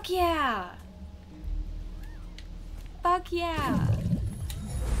 Fuck yeah! Fuck yeah!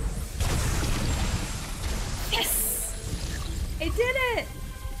 Yes! I did it!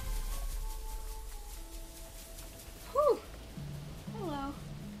 Whew. Hello.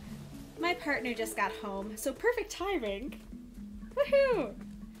 My partner just got home, so perfect timing. Woohoo!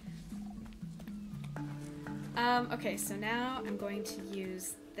 Okay, so now I'm going to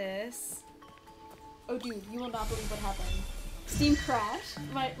use this. Oh dude, you will not believe what happened. Steam crashed.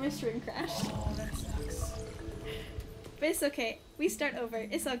 My stream crashed. Oh, that sucks. But it's okay. We start over.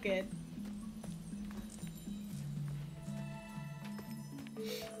 It's all good.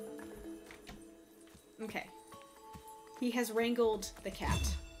 Okay. He has wrangled the cat.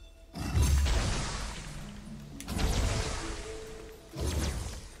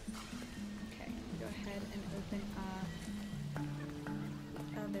 Okay, go ahead and open up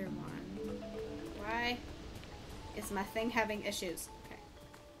the other one. Why is my thing having issues? Okay.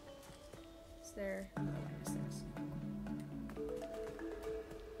 Is there... Oh, what is this?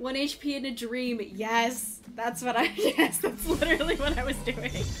 1 HP in a dream. Yes! That's what I... Yes, that's literally what I was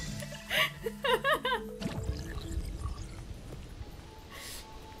doing.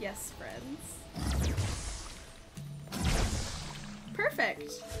 Yes, friends.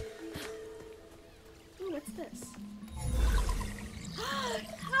 Perfect! Ooh, what's this?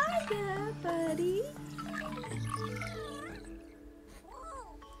 Hiya, buddy!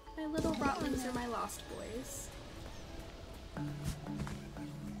 My little rotlings are my lost boys.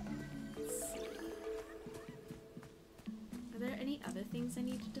 Let's see. Are there any other things I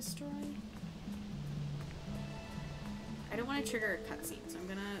need to destroy? I don't want to trigger a cutscene, so I'm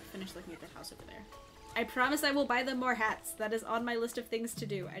gonna finish looking at the house over there. I promise I will buy them more hats. That is on my list of things to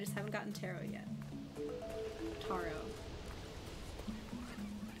do. I just haven't gotten Taro yet. Taro.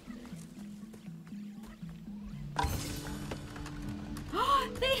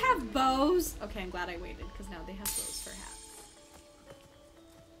 They have bows! Okay, I'm glad I waited, because now they have bows for hats.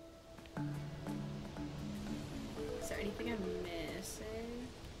 Is there anything I'm missing?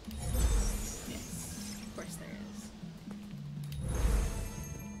 Yes, of course there is.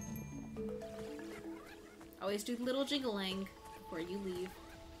 Always do the little jiggling before you leave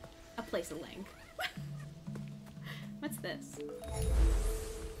a place of link. What's this?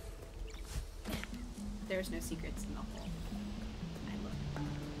 There's no secrets in the hole. I look.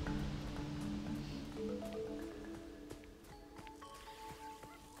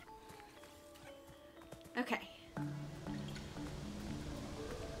 Okay.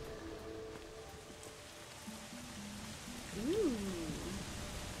 Ooh.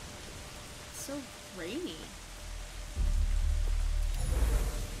 It's so rainy.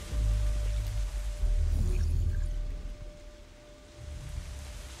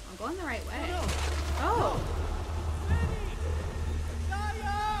 I'm going the right way. Oh!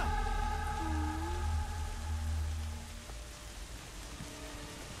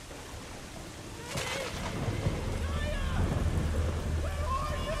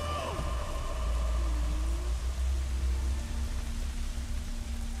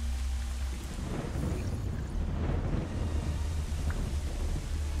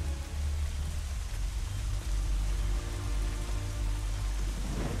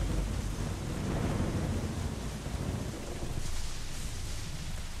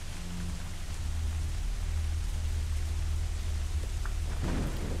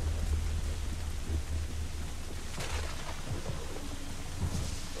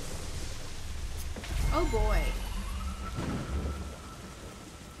 Oh boy.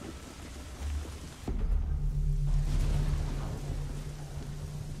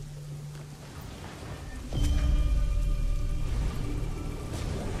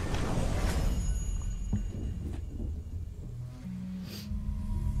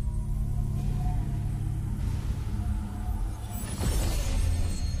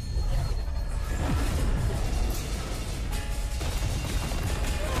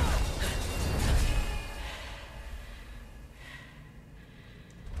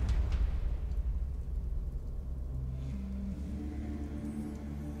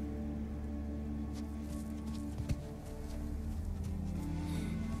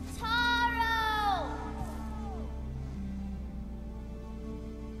 Taro!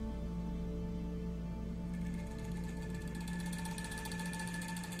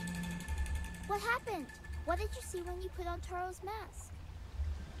 What happened? What did you see when you put on Taro's mask?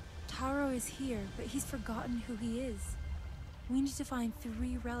 Taro is here, but he's forgotten who he is. We need to find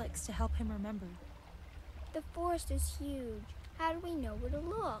 3 relics to help him remember. The forest is huge. How do we know where to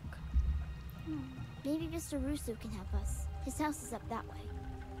look? Maybe Mr. Russo can help us. His house is up that way.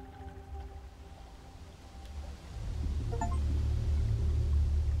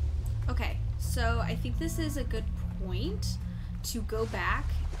 Okay, so I think this is a good point to go back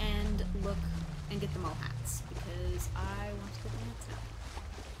and look and get them all hats, because I want to get the hats now.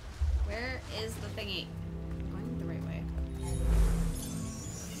 Where is the thingy? I'm going the right way.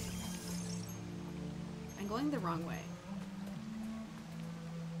 I'm going the wrong way.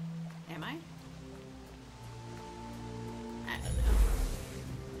 Am I? I don't know.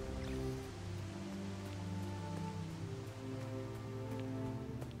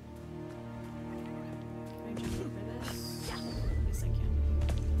 Can I jump over this? Yes, I can.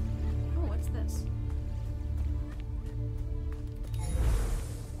 Oh, what's this?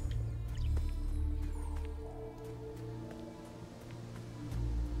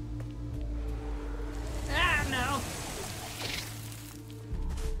 Ah, no!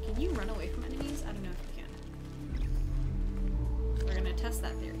 Can you run away from enemies? I don't know if you can. We're gonna test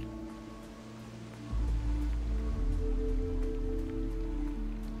that theory.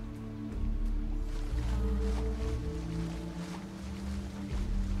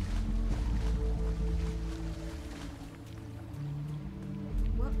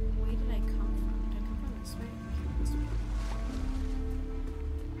 What way did I come from? Did I come from this way? I came this way.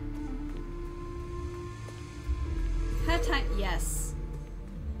 Hat time. Yes.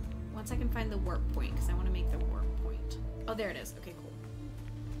 Once I can find the warp point, because I want to make the warp point. Oh, there it is. Okay, cool.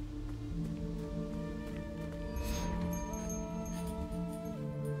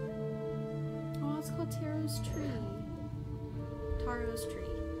 Oh, it's called Taro's tree. Taro's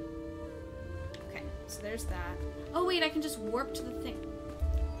tree. Okay, so there's that. Oh wait, I can just warp to the thing.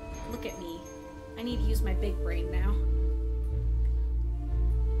 Look at me. I need to use my big brain now.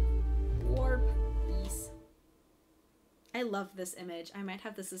 Warp. Yes. I love this image. I might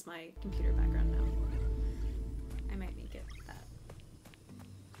have this as my computer background now. I might make it that.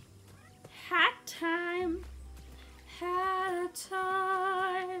 Hat time! Hat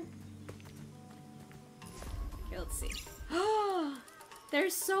time! Okay, let's see. Oh,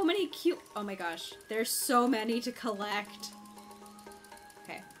 there's so many cute. Oh my gosh, there's so many to collect.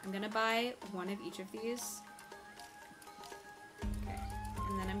 Okay, I'm gonna buy one of each of these. Okay,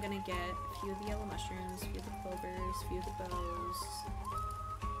 and then I'm gonna get a few of the yellow mushrooms, a few of the clovers, a few of the bows.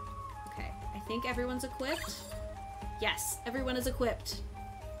 Okay, I think everyone's equipped. Yes, everyone is equipped.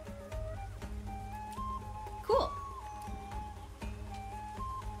 Cool.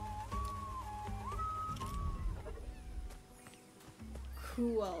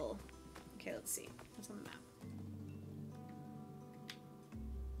 Cool. Okay, let's see. What's on the map?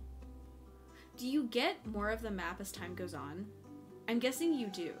 Do you get more of the map as time goes on? I'm guessing you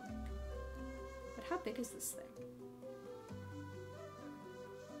do. But how big is this thing?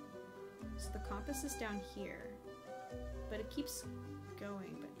 So the compass is down here. But it keeps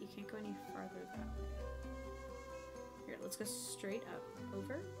going, but you can't go any farther that way. Here, let's go straight up.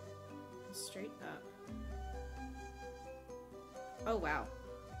 Over. And straight up. Oh, wow.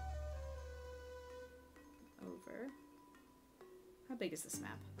 Over. How big is this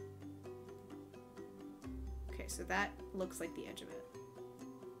map? Okay, so that looks like the edge of it.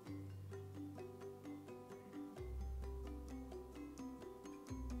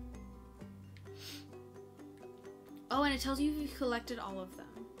 Oh, and it tells you if you collected all of them.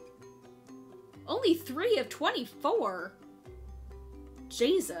 Only 3 of 24?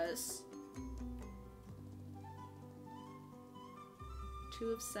 Jesus.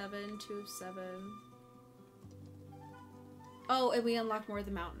 2 of 7, 2 of 7. Oh, and we unlocked more of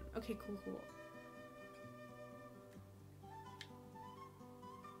the mountain. Okay, cool, cool.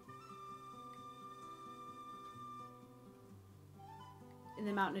 In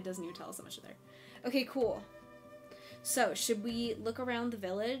the mountain, it doesn't even tell us how much is there. Okay, cool. So, should we look around the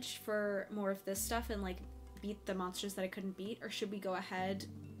village for more of this stuff and, like, beat the monsters that I couldn't beat? Or should we go ahead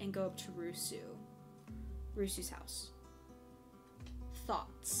and go up to Rusu's house?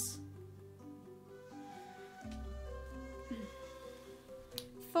 Thoughts?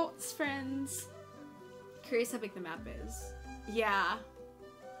 Thoughts, friends? Curious how big the map is. Yeah.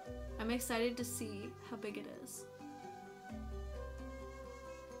 I'm excited to see how big it is.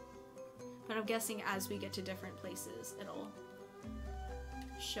 But I'm guessing as we get to different places, it'll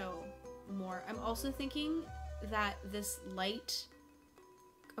show more. I'm also thinking that this light...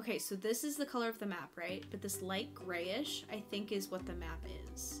 Okay, so this is the color of the map, right? But this light grayish, I think, is what the map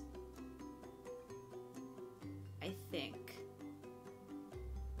is. I think.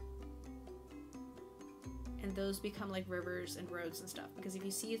 And those become like rivers and roads and stuff. Because if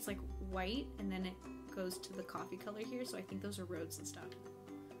you see, it's like white, and then it goes to the coffee color here, so I think those are roads and stuff.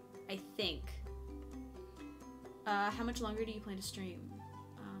 I think. How much longer do you plan to stream?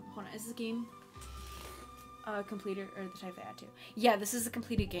 Hold on, is this game? Completed, or the type they add to. Yeah, this is a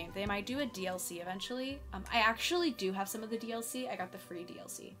completed game. They might do a DLC eventually. I actually do have some of the DLC. I got the free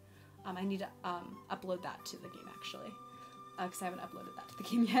DLC. I need to upload that to the game actually, because I haven't uploaded that to the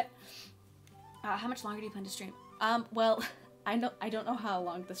game yet. How much longer do you plan to stream? Well, I don't know how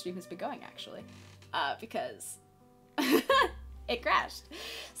long the stream has been going actually, because it crashed.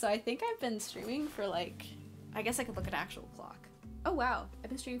 So I think I've been streaming for like, I guess I could look at actual clock. Oh wow, I've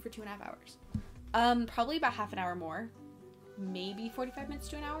been streaming for 2.5 hours. Probably about half an hour more, maybe 45 minutes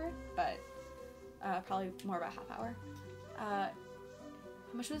to an hour, but probably more about half hour. How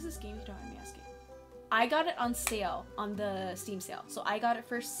much was this game, if you don't mind me asking? I got it on sale, on the Steam sale. So I got it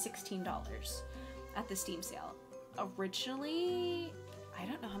for $16 at the Steam sale. Originally, I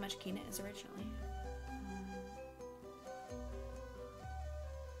don't know how much Kena is originally.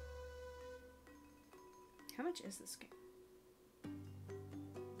 How much is this game?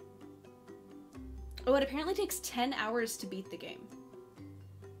 Oh, it apparently takes 10 hours to beat the game.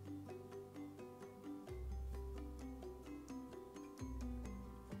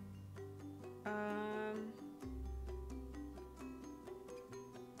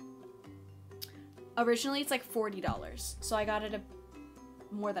 Originally it's like $40, so I got it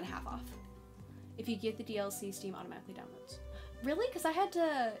more than half off. If you get the DLC, Steam automatically downloads. Really? Because I had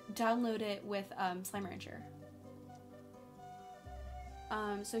to download it with Slime Rancher.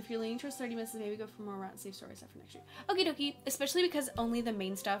 So if you're leaning towards 30 minutes, maybe go for more around save story stuff for next year. Okie dokie, especially because only the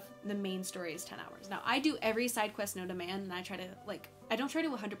main stuff, the main story is 10 hours. Now, I do every side quest known to man, and I try to, like, I don't try to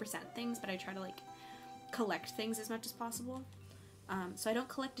 100% things, but I try to, like, collect things as much as possible. So I don't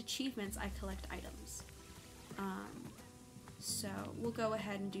collect achievements, I collect items. So we'll go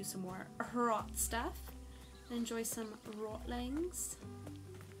ahead and do some more rot stuff. Enjoy some rotlings.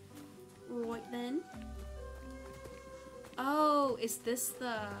 Right then. Oh, is this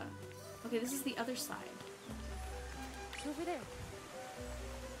the... Okay, this is the other side. It's over there.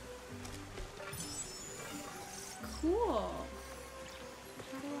 Cool.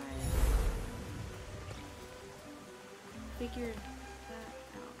 How do I figure that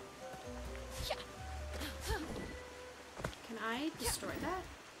out? Can I destroy that?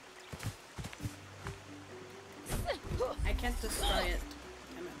 I can't destroy it.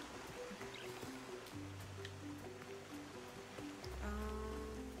 Damn it.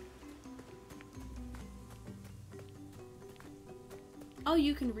 Oh,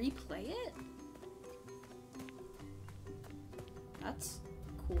 you can replay it? That's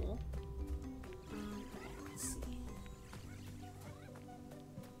cool. Let's see.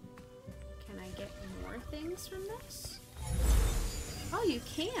 Can I get more things from this? Oh, you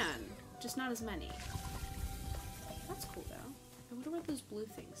can! Just not as many. That's cool, though. I wonder what those blue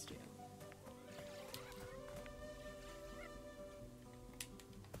things do.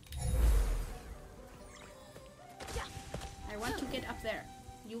 I want to get up there.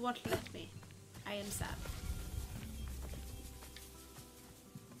 You won't let me. I am sad.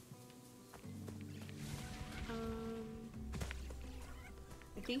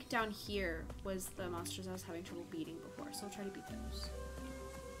 I think down here was the monsters I was having trouble beating before, so I'll try to beat those.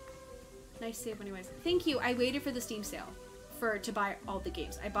 Nice save anyways. Thank you! I waited for the Steam sale to buy all the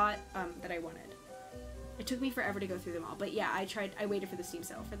games. I bought that I wanted. It took me forever to go through them all, but yeah, I waited for the Steam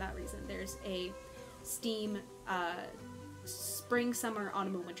sale for that reason. There's a Steam spring, summer,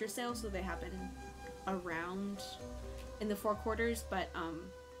 autumn, and winter sale, so they happen around in the 4 quarters, but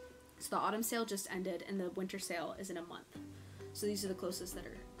so the autumn sale just ended and the winter sale is in a month. So these are the closest that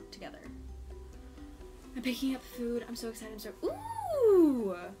are together. I'm picking up food. I'm so excited. I'm so...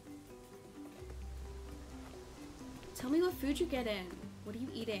 Ooh! Tell me what food you get in. What are you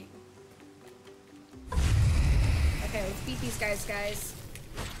eating? Okay, let's beat these guys.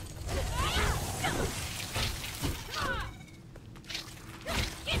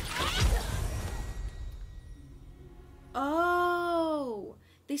 Oh!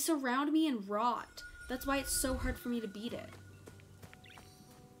 They surround me and rot. That's why it's so hard for me to beat it.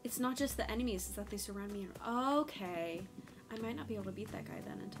 It's not just the enemies, it's that they surround me and... Okay. I might not be able to beat that guy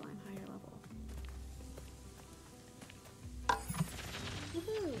then until I'm higher level.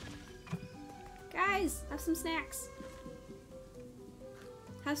 Woohoo! Guys, have some snacks.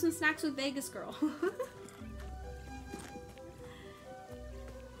 Have some snacks with Vegas Girl. Oh,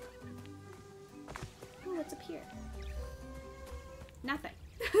 what's up here? Nothing.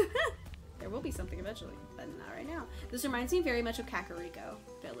 There will be something eventually, but not right now. This reminds me very much of Kakariko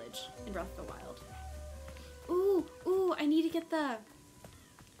Village in Breath of the Wild. Ooh, ooh, I need to get the...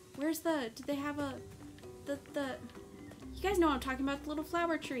 Where's the... Did they have a... The... You guys know what I'm talking about, the little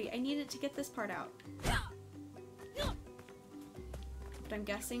flower tree. I needed to get this part out. But I'm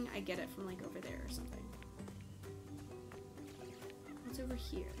guessing I get it from like over there or something. over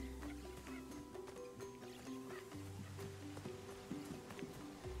here?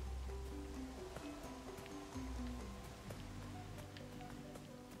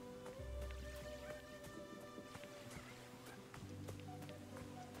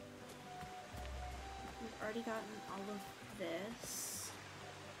 We've already gotten all of this.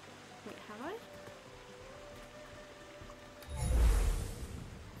 Wait, have I?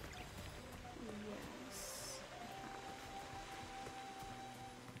 Yes.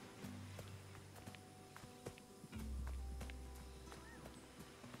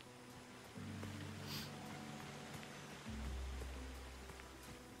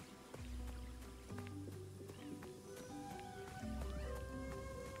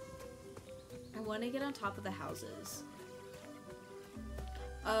 I want to get on top of the houses.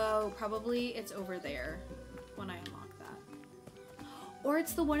 Oh, probably it's over there when I unlock that. Or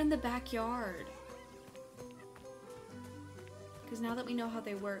it's the one in the backyard. Because now that we know how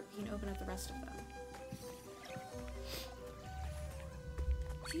they work, we can open up the rest of them.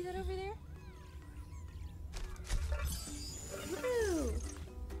 See that over there? Woo!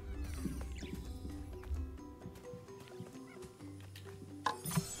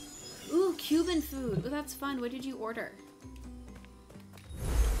 Ooh, Cuban food. Ooh, that's fun. What did you order?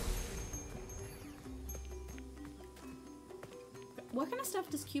 What kind of stuff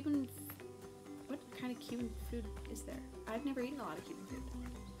does Cuban... What kind of Cuban food is there? I've never eaten a lot of Cuban food.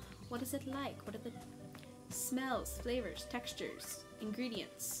 What is it like? What are the smells, flavors, textures,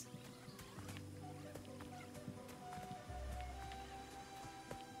 ingredients?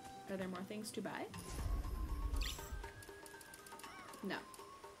 Are there more things to buy? No.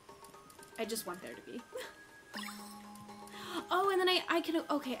 I just want there to be. Oh, and then I can...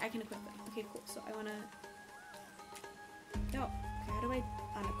 Okay, I can equip them. Okay, cool. So I want to... No. Okay, how do I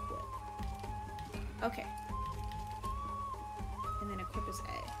unequip? Okay. And then equip is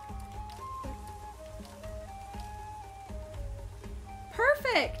A.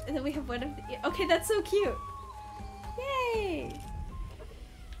 Perfect! And then we have one of the... Okay, that's so cute. Yay!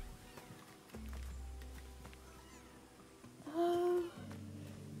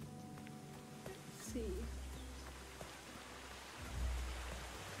 Let's see.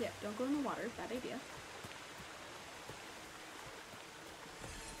 Yeah, don't go in the water. Bad idea.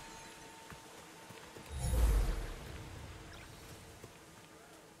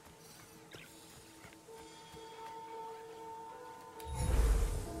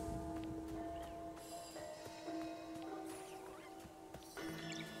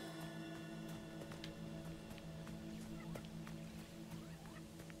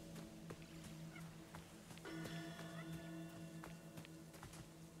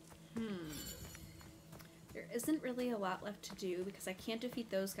 There isn't really a lot left to do because I can't defeat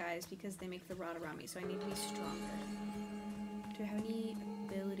those guys because they make the rod around me, so I need to be stronger. Do I have any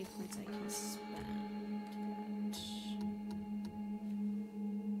ability points I can spend?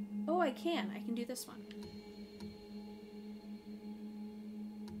 Oh, I can. I can do this one.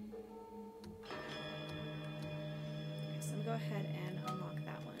 Okay, so I'm gonna go ahead and unlock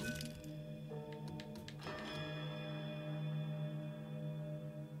that one.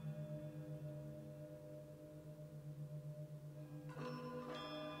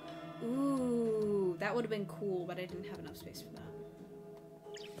 Ooh, that would have been cool, but I didn't have enough space for that.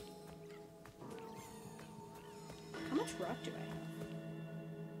 How much rock do I have?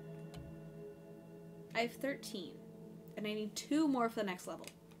 I have 13. And I need 2 more for the next level.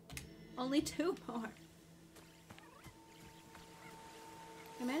 Only 2 more.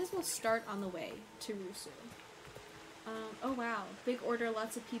 I might as well start on the way to Rusu. Oh wow, big order,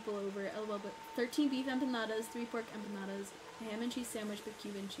 lots of people over. LOL, but 13 beef empanadas, 3 pork empanadas, a ham and cheese sandwich with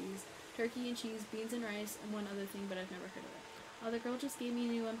Cuban cheese, turkey and cheese, beans and rice, and one other thing, but I've never heard of it. Oh, the girl just gave me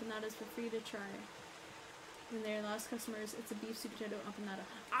new empanadas for free to try. When they're last customers, it's a beef sweet potato empanada.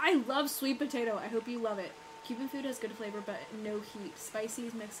 I love sweet potato. I hope you love it. Cuban food has good flavor, but no heat. Spicy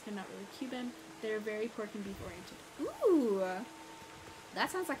is Mexican, not really Cuban. They're very pork and beef oriented. Ooh,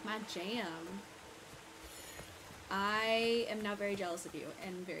 that sounds like my jam. I am now very jealous of you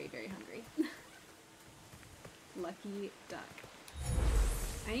and very, very hungry. Lucky duck.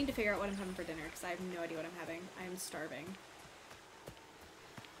 I need to figure out what I'm having for dinner because I have no idea what I'm having. I am starving.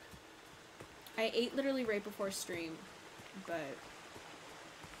 I ate literally right before stream, but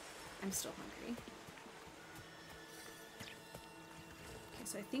I'm still hungry. Okay,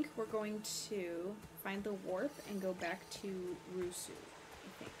 so I think we're going to find the warp and go back to Rusu, I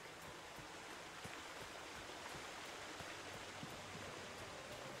think.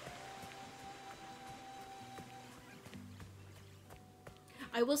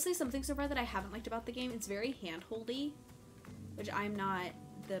 I will say something so far that I haven't liked about the game. It's very hand-holdy, which I'm not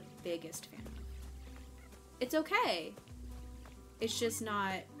the biggest fan of. It's okay. It's just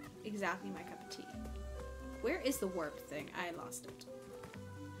not exactly my cup of tea. Where is the warp thing? I lost it.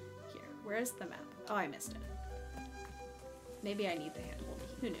 Here. Where's the map? Oh, I missed it. Maybe I need the hand holding.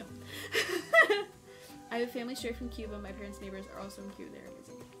 Who knew? I have a family straight from Cuba. My parents' neighbors are also from Cuba. They're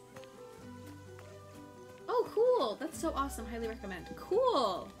amazing. Oh, cool! That's so awesome. Highly recommend.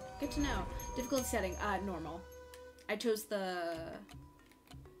 Cool! Good to know. Difficulty setting. Normal. I chose the...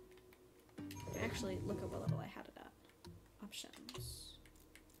 Actually, look at what level I had it at. Options.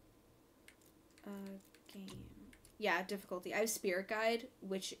 Game. Yeah, difficulty. I have Spirit Guide,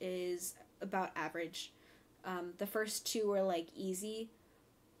 which is about average. The first two are like easy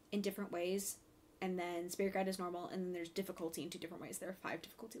in different ways, and then Spirit Guide is normal, and then there's difficulty in 2 different ways. There are 5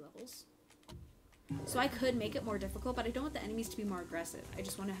 difficulty levels. So I could make it more difficult, but I don't want the enemies to be more aggressive. I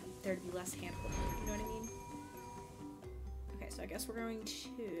just want there to be less hand-holding. You know what I mean? Okay, so I guess we're going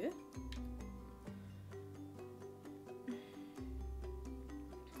to...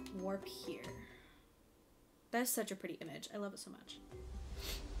 warp here. That is such a pretty image. I love it so much.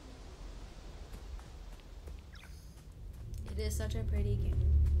 It is such a pretty game.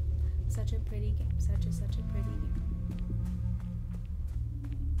 Such a pretty game. Such a pretty game.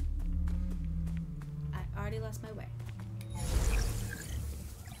 I already lost my way.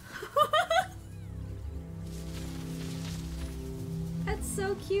 That's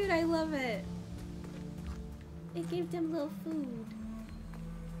so cute. I love it. It gave them little food.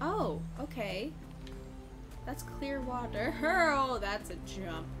 Oh, okay. That's clear water. Oh, that's a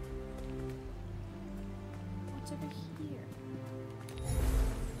jump. What's over here?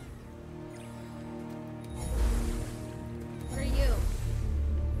 What are you?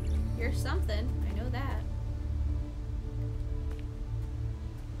 You're something. I know that.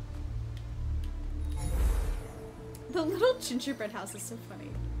 The little gingerbread house is so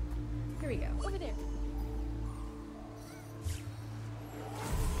funny. Here we go. Over there.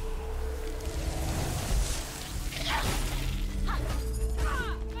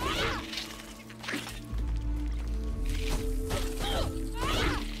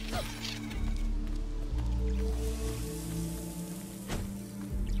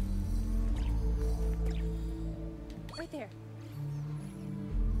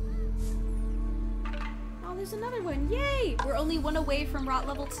 There's another one. Yay! We're only 1 away from rot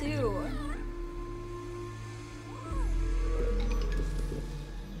level 2.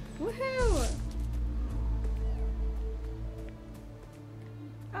 Woohoo!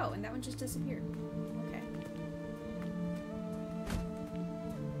 Oh, and that one just disappeared. Okay.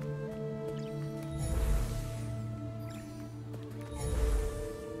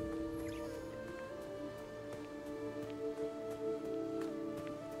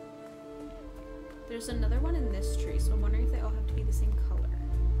 There's another one in this tree, so I'm wondering if they all have to be the same color.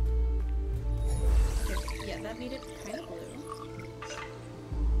 Okay, yeah, that made it kind of blue.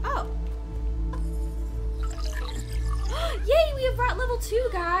 Oh! Yay, we have rot level 2,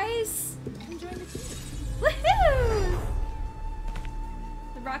 guys! Enjoy the team. Woohoo!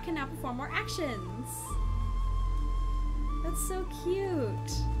 The rot can now perform more actions. That's so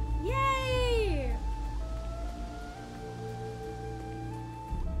cute. Yay!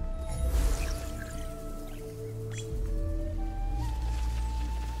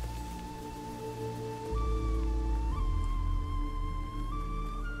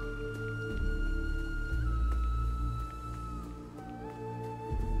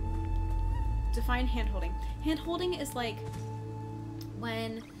 Define hand-holding. Hand-holding is like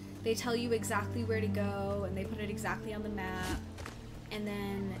when they tell you exactly where to go and they put it exactly on the map, and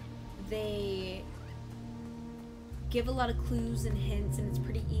then they give a lot of clues and hints, and it's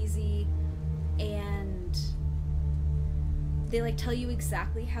pretty easy, and they like tell you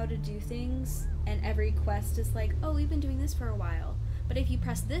exactly how to do things, and every quest is like, oh, we've been doing this for a while, but if you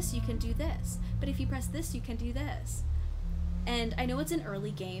press this you can do this, but if you press this you can do this. And I know it's an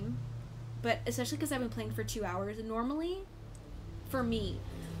early game, but especially because I've been playing for 2 hours, and normally, for me,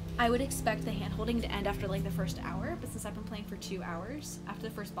 I would expect the hand-holding to end after like the first hour, but since I've been playing for 2 hours, after the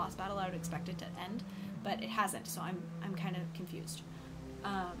first boss battle I would expect it to end, but it hasn't, so I'm kind of confused.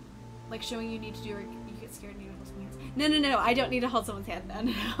 Like showing you need to do, or you get scared and you need to hold someone's hand. No, I don't need to hold someone's hand,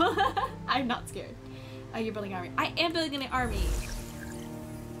 no. I'm not scared. You're building an army. I am building an army!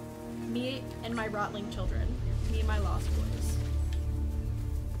 Me and my rotling children. Me and my lost boys.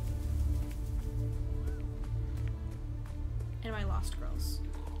 And my lost girls.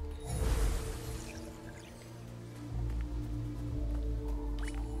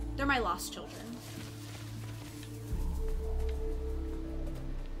 They're my lost children.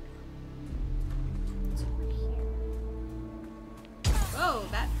 It's over here.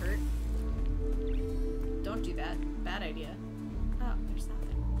 Don't do that. Bad idea. Oh, there's nothing.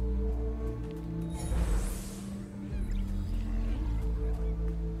 Okay.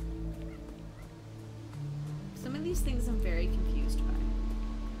 Some of these things I'm very confused by.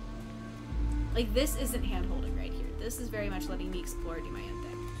 Like, this isn't hand-holding right here. This is very much letting me explore, do my own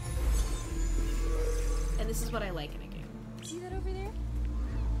thing. And this is what I like in a game. See that over there?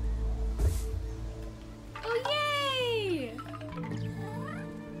 Oh, yay!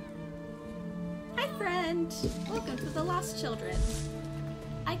 Hi, friend! Welcome to the Lost Children.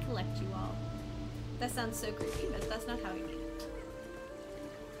 I collect you all. That sounds so creepy, but that's not how I mean it.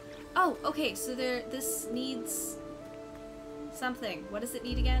 Oh, okay, so this needs something. What does it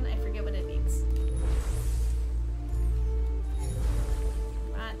need again? I forget what it needs.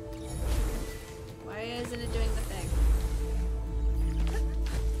 Come on. Why isn't it doing the thing?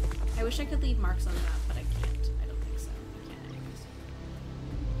 I wish I could leave marks on the map, but I can't. I don't think so. I can't anyways.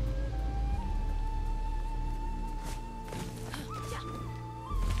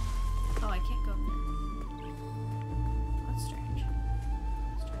 Oh, I can't go there. That's strange.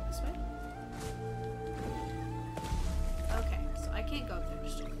 Let's try this way. Okay, so I can't go up there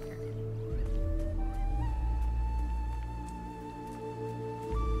just apparently.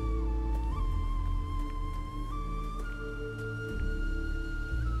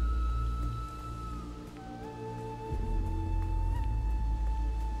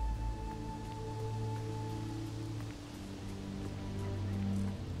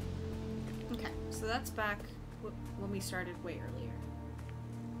 Okay, so that's back when we started way earlier.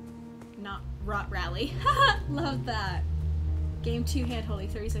 Not Rot Rally. Love that. Game 2 hand-holding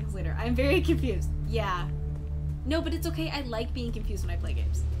 30 seconds later. I'm very confused. Yeah. No, but it's okay. I like being confused when I play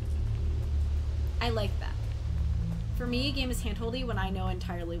games. I like that. For me, a game is hand-holdy when I know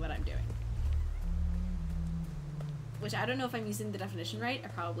entirely what I'm doing. Which I don't know if I'm using the definition right. I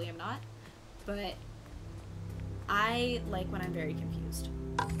probably am not. But I like when I'm very confused.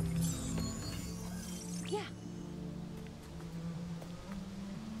 Yeah.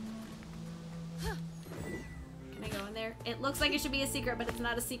 Can I go in there? It looks like it should be a secret, but it's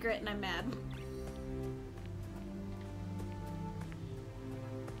not a secret, and I'm mad.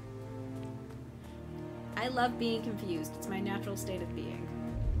 I love being confused. It's my natural state of being.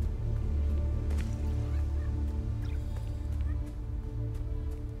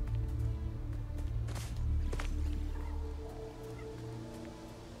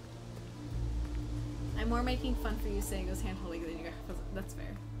 I'm more making fun for you saying it was hand-holding than you guys. That's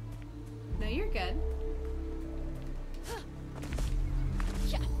fair. No, you're good.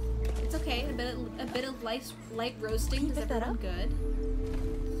 It's okay. A bit of light roasting. Does everyone good?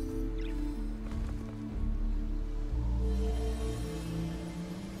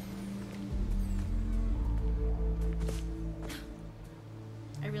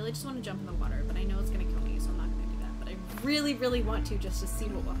 I really just want to jump in the water, but I know it's gonna kill me, so I'm not gonna do that. But I really, really want to just to see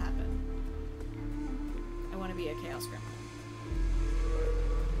what will happen. I want to be a Chaos Gremlin.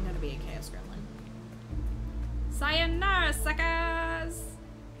 I'm gonna be a Chaos Gremlin. Sayonara, suckers!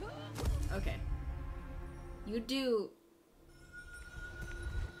 Okay. You do.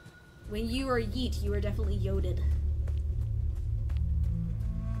 When you are yeet, you are definitely yoded.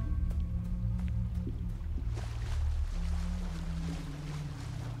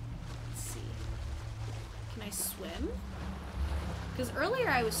 Let's see. Can I swim? Because earlier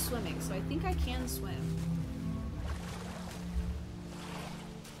I was swimming, so I think I can swim.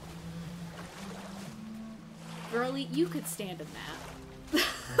 Girlie, you could stand in that.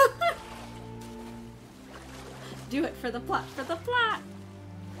 Do it for the plot, for the plot!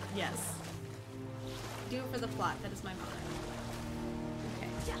 Yes. Do it for the plot, that is my motto. Okay,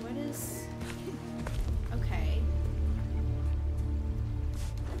 what is... Okay.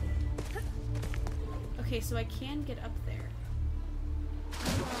 Okay, so I can get up there.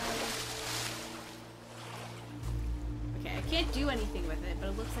 Okay, I can't do anything with it, but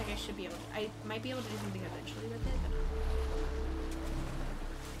it looks like I should be able to. I might be able to do something eventually with it, but not.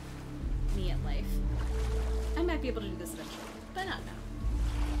 Me at life. I might be able to do this eventually, but not now.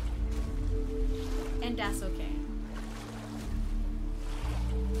 And that's okay.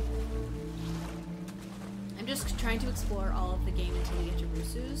 I'm just trying to explore all of the game until we get to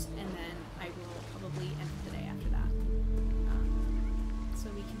Rusu's, and then I will probably end the day after that. So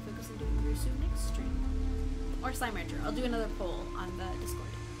we can focus on doing Rusu next stream. Or Slime Rancher. I'll do another poll on the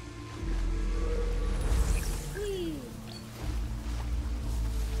Discord. Whee!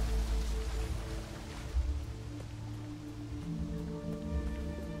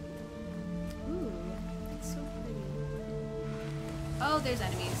 Ooh, it's so pretty. Oh, there's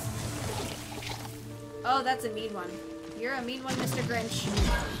enemies. Oh, that's a mean one. You're a mean one, Mr. Grinch.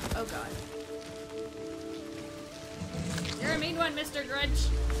 Oh god. You're a mean one, Mr. Grunch.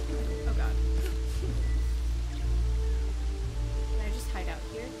 Oh god. Can I just hide out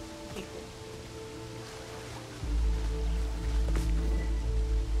here? Okay, cool.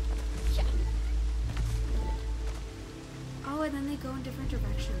 Yeah. Oh, and then they go in different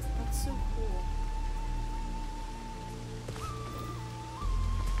directions. That's so cool.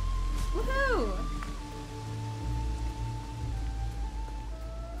 Woohoo!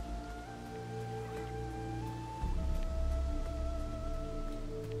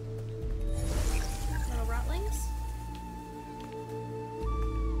 Little rotlings.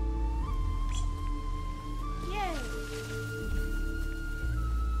 Yay!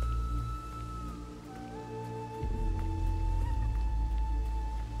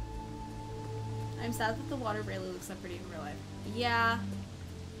 I'm sad that the water rarely looks that pretty in real life. Yeah.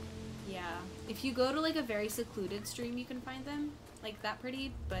 Yeah. If you go to like a very secluded stream, you can find them like that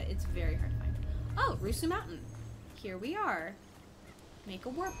pretty, but it's very hard to find. Oh, Rusu Mountain. Here we are. Make a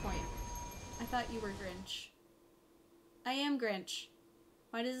warp point. I thought you were Grinch. I am Grinch.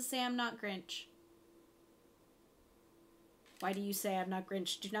 Why does it say I'm not Grinch? Why do you say I'm not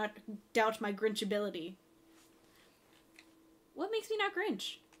Grinch? Do not doubt my Grinch ability. What makes me not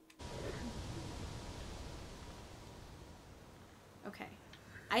Grinch? Okay.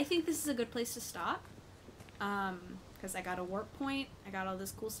 I think this is a good place to stop. Because I got a warp point. I got all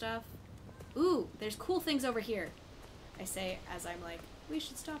this cool stuff. Ooh, there's cool things over here. I say as I'm like, we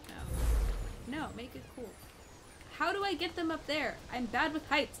should stop now. No, make it cool. How do I get them up there? I'm bad with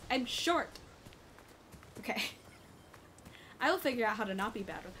heights. I'm short. Okay. I will figure out how to not be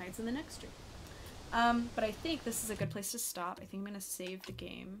bad with heights in the next stream. But I think this is a good place to stop. I think I'm gonna save the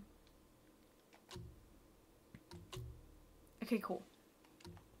game. Okay, cool.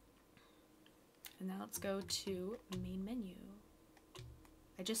 And now let's go to main menu.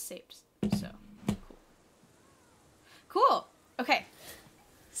 I just saved, so cool. Cool! Okay.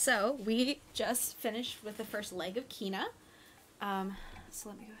 So we just finished with the first leg of Kina. So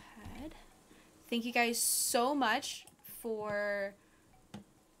let me go ahead. Thank you guys so much for...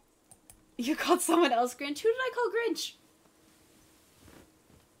 You called someone else Grinch? Who did I call Grinch?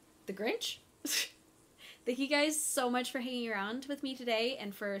 The Grinch? Thank you guys so much for hanging around with me today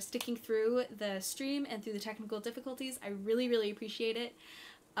and for sticking through the stream and through the technical difficulties. I really, really appreciate it.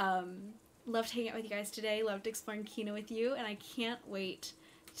 Loved hanging out with you guys today. Loved exploring Kina with you. And I can't wait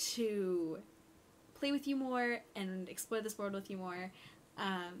to play with you more and explore this world with you more.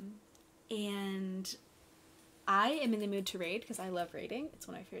 And I am in the mood to raid because I love raiding. It's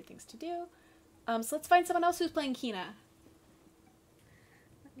one of my favorite things to do. So let's find someone else who's playing Kina.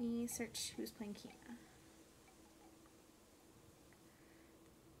 Let me search who's playing Kina.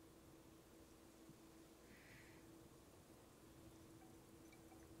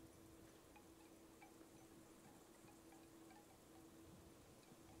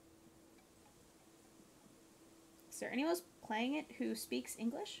 Is there anyone else playing it who speaks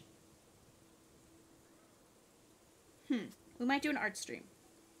English? We might do an art stream.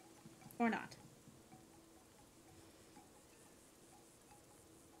 Or not.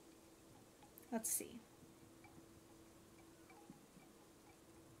 Let's see.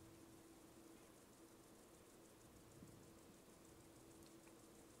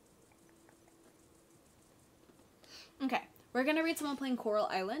 Okay, we're gonna read someone playing Coral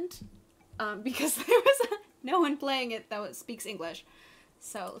Island, because there was no one playing it that speaks English.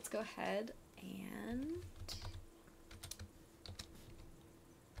 So let's go ahead and...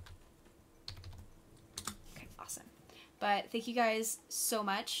 Okay, awesome. But thank you guys so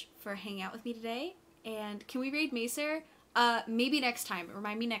much for hanging out with me today. And can we raid Macer? Maybe next time.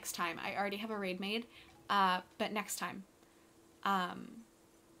 Remind me next time. I already have a raid made, but next time.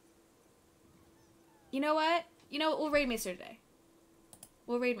 You know what? You know what? We'll raid Macer today.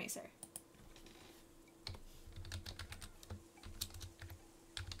 We'll raid Macer.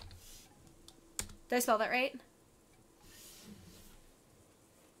 Did I spell that right?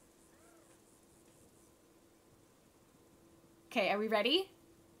 Okay, are we ready?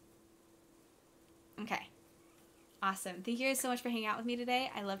 Okay. Awesome. Thank you guys so much for hanging out with me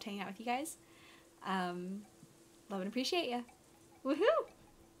today. I loved hanging out with you guys. Love and appreciate you. Woohoo!